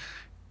heard,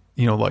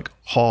 like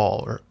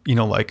hall or,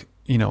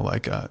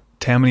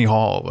 Tammany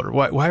Hall, or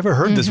why have I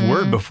heard this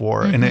word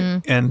before?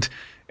 And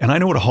I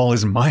know what a hall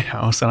is in my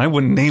house, and I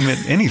wouldn't name it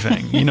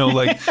anything,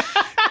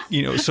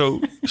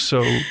 so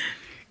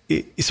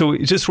it's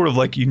just sort of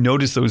like you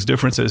notice those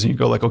differences and you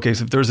go like, okay,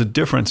 so if there's a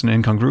difference, an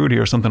incongruity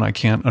or something I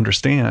can't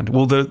understand,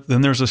 well,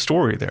 then there's a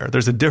story there.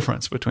 There's a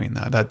difference between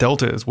that. That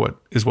delta is what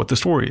the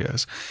story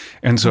is.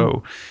 And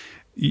so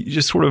you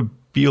just sort of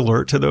be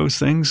alert to those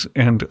things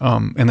and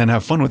then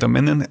have fun with them.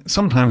 And then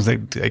sometimes they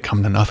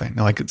come to nothing.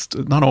 Like, it's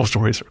not all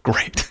stories are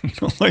great,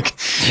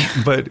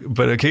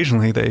 but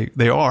occasionally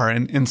they are.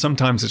 And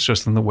sometimes it's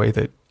just in the way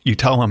that you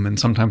tell them. And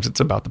sometimes it's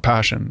about the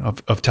passion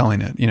of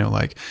telling it,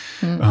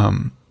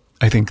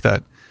 I think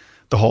that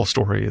the whole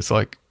story is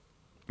like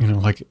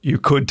like you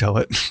could tell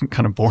it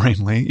kind of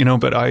boringly,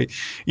 but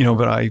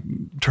I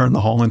turn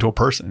the hall into a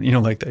person,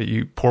 like that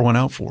you pour one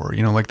out for,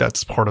 like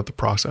that's part of the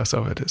process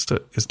of it is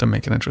to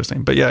make it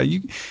interesting. But yeah,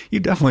 you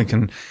definitely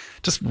can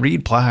just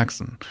read plaques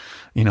and,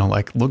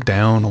 like look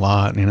down a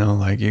lot,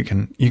 like you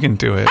can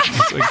do it.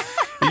 It's like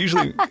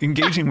usually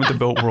engaging with the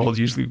built world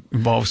usually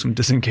involves some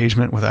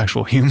disengagement with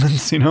actual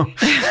humans,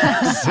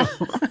 so,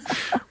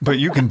 but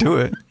you can do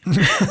it.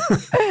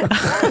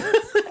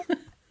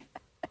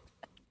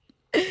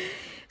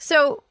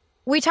 So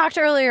we talked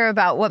earlier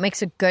about what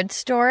makes a good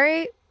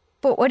story,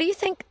 but what do you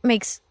think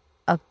makes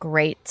a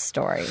great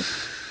story?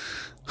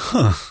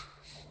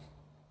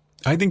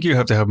 I think you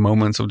have to have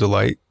moments of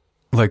delight,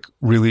 like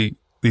really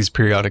these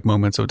periodic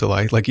moments of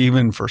delight, like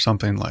even for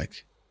something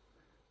like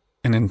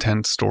an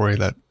intense story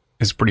that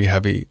is pretty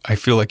heavy. I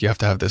feel like you have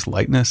to have this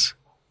lightness.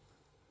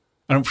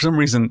 For some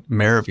reason,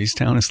 Mayor of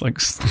Easttown is like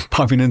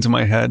popping into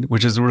my head,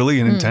 which is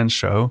really an intense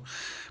show.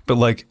 But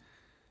like,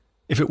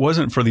 if it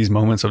wasn't for these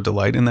moments of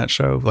delight in that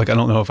show, like, I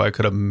don't know if I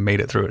could have made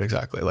it through it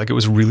exactly. Like, it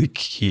was really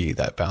key,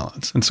 that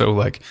balance. And so,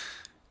 like,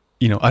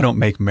 I don't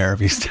make Mayor of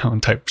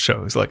Easttown type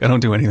shows. Like, I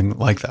don't do anything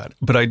like that.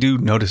 But I do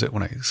notice it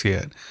when I see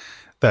it,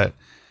 that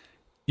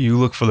you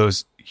look for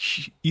those.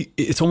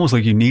 It's almost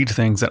like you need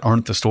things that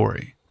aren't the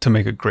story to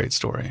make a great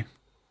story.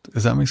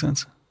 Does that make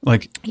sense?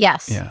 Like,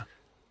 yes. Yeah.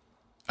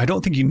 I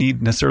don't think you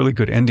need necessarily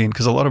good ending,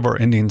 because a lot of our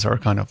endings are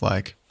kind of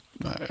like,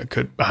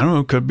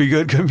 could be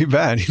good, could be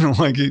bad,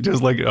 like it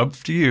just like up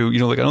to you,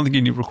 like I don't think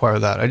you require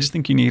that. I just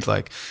think you need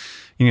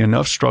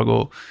enough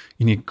struggle,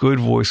 you need good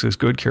voices,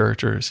 good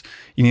characters,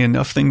 you need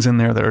enough things in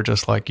there that are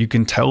just like, you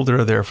can tell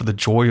they're there for the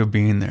joy of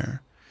being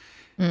there.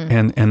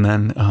 And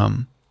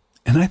then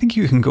I think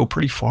you can go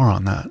pretty far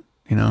on that,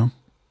 and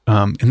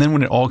then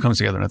when it all comes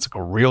together and it's like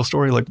a real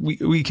story, like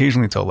we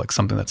occasionally tell like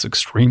something that's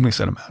extremely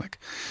cinematic,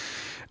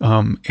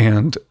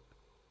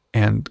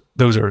 and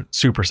those are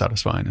super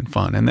satisfying and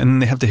fun. And then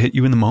they have to hit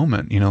you in the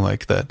moment,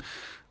 like that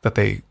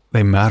they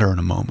matter in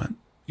a moment.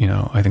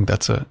 I think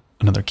that's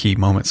another key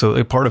moment. So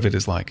a part of it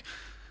is like,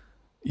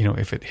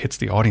 if it hits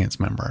the audience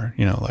member,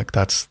 like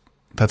that's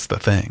the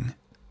thing.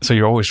 So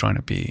you're always trying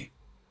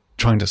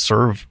to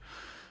serve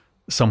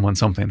someone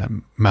something that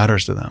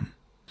matters to them.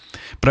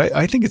 But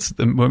I think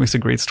what makes a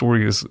great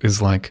story is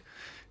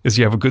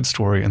you have a good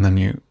story, and then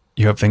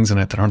you have things in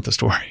it that aren't the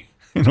story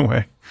in a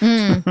way.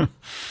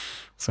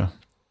 So.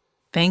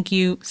 Thank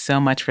you so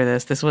much for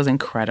this. This was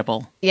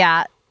incredible.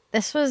 Yeah,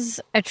 this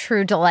was a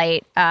true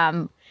delight.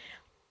 I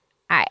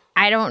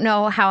don't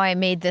know how I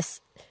made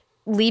this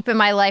leap in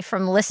my life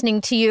from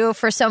listening to you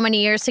for so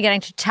many years to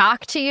getting to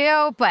talk to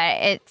you, but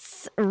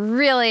it's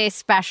really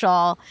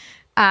special.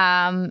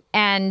 And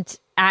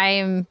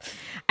I've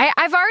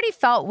already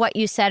felt what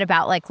you said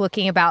about like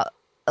looking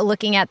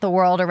at the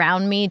world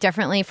around me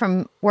differently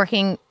from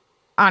working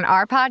on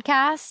our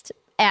podcast.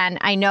 And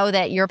I know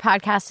that your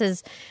podcast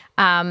has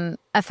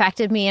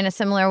affected me in a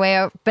similar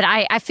way, but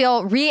I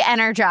feel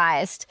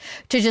re-energized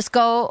to just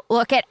go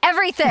look at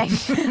everything.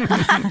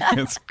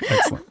 It's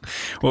excellent.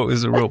 Well, it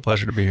was a real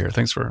pleasure to be here.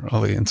 Thanks for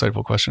all the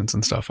insightful questions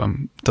and stuff.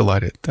 I'm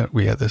delighted that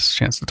we had this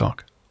chance to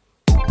talk.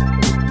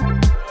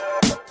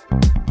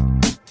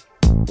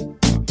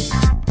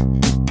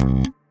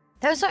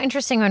 That was so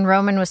interesting when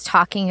Roman was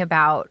talking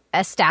about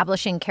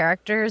establishing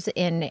characters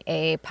in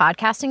a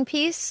podcasting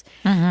piece.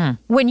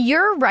 Mm-hmm. When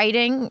you're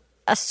writing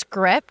a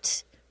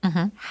script,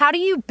 how do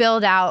you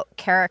build out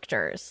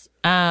characters?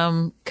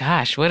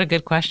 Gosh, what a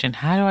good question.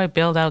 How do I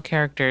build out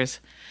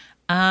characters?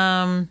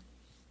 I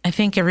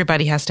think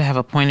everybody has to have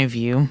a point of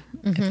view.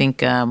 Mm-hmm. I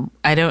think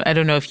I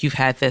don't know if you've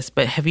had this,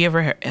 but have you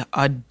ever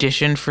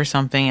auditioned for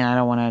something? And I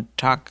don't want to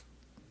talk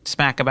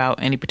smack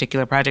about any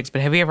particular projects, but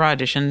have you ever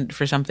auditioned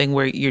for something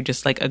where you're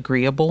just like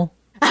agreeable?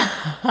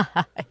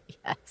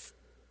 Yes.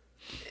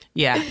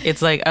 Yeah,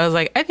 it's like, I was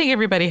like, I think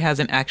everybody has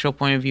an actual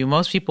point of view.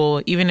 Most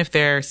people, even if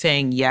they're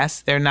saying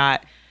yes, they are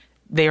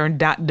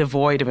not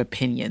devoid of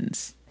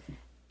opinions.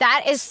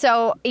 That is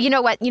so, you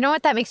know what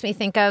that makes me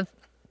think of?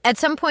 At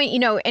some point,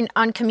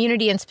 on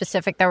Community in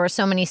specific, there were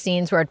so many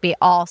scenes where it'd be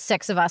all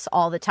six of us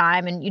all the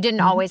time, and you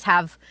didn't always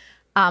have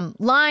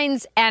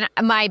lines, and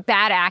my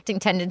bad acting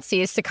tendency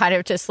is to kind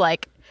of just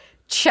like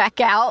check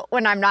out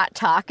when I'm not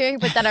talking.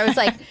 But then I was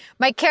like,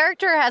 my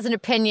character has an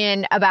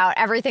opinion about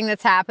everything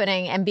that's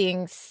happening and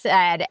being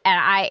said.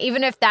 And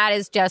even if that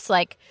is just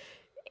like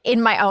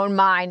in my own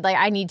mind, like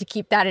I need to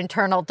keep that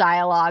internal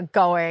dialogue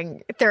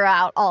going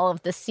throughout all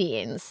of the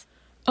scenes.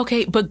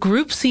 Okay, but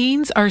group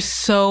scenes are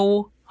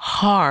so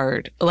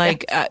hard.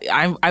 Like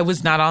I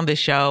was not on this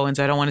show, and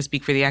so I don't want to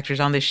speak for the actors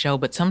on this show,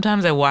 but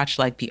sometimes I watch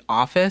like The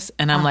Office,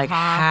 and I'm like,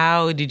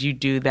 how did you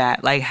do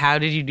that? Like, how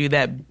did you do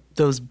that?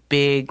 Those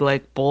big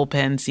like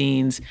bullpen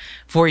scenes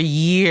for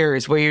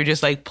years where you're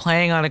just like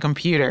playing on a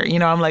computer.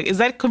 I'm like, is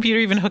that computer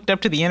even hooked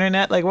up to the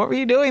internet? Like, what were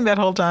you doing that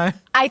whole time?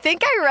 I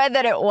think I read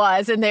that it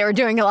was, and they were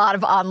doing a lot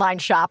of online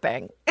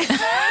shopping.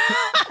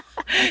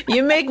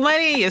 You make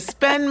money, you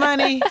spend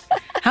money.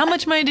 How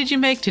much money did you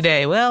make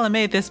today? Well, I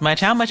made this much.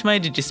 How much money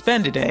did you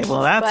spend today?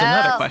 Well, that's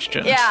another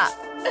question. Yeah.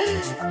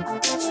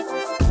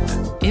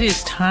 it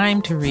is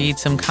time to read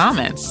some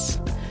comments.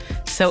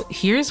 So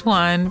here's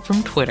one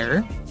from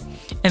Twitter.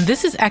 And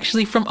this is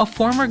actually from a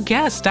former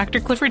guest,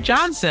 Dr. Clifford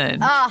Johnson.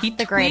 Oh, he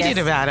the tweeted greatest.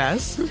 about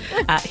us.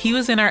 He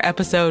was in our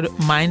episode,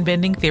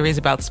 Mind-Bending Theories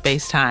About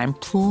Space-Time.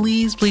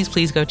 Please, please,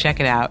 please go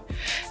check it out.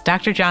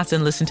 Dr.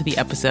 Johnson listened to the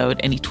episode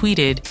and he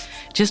tweeted,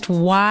 just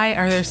why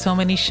are there so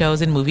many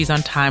shows and movies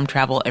on time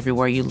travel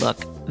everywhere you look?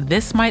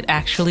 This might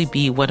actually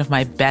be one of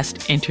my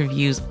best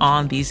interviews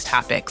on these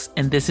topics.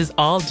 And this is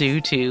all due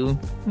to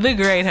the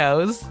great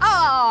host.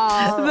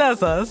 Oh,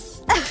 that's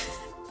us.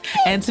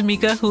 And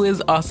Tamika, who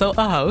is also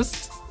a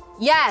host.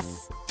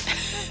 Yes.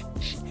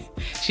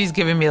 She's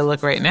giving me a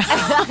look right now.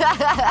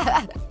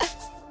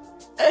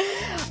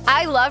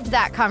 I loved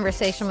that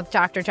conversation with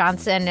Dr.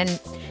 Johnson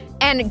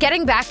and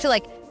getting back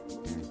to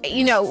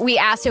we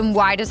asked him,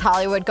 why does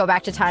Hollywood go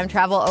back to time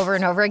travel over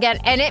and over again?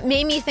 And it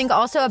made me think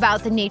also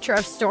about the nature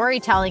of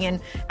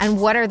storytelling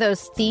and what are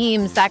those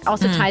themes that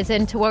also ties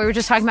into what we were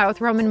just talking about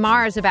with Roman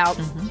Mars about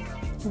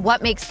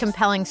what makes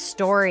compelling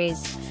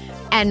stories.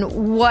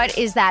 And what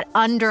is that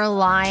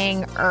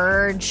underlying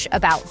urge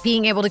about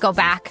being able to go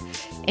back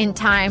in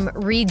time,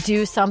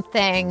 redo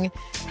something,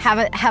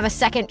 have a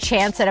second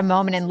chance at a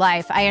moment in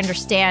life? I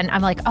understand.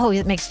 I'm like, oh,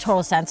 it makes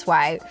total sense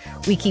why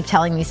we keep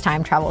telling these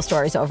time travel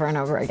stories over and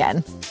over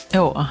again.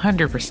 Oh,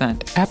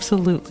 100%.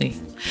 Absolutely.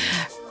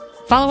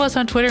 Follow us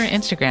on Twitter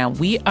and Instagram.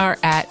 We are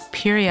at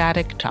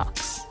Periodic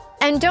Talks.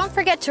 And don't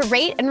forget to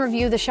rate and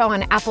review the show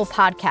on Apple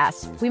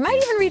Podcasts. We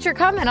might even read your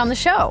comment on the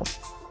show.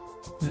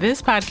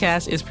 This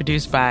podcast is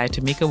produced by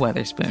Tamika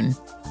Weatherspoon.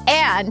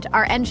 And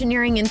our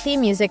engineering and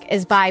theme music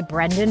is by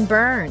Brendan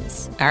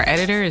Burns. Our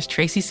editor is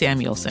Tracy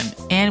Samuelson.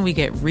 And we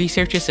get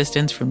research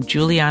assistance from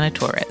Juliana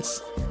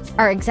Torres.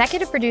 Our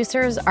executive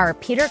producers are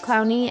Peter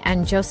Clowney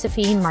and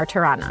Josephine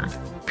Martirana.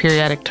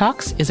 Periodic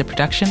Talks is a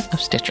production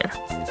of Stitcher.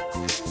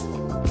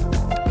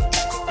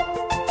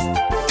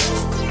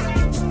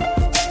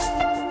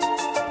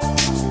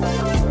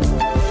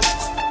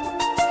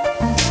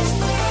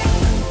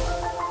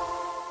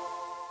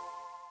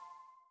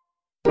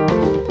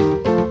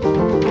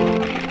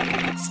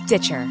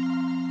 Stitcher.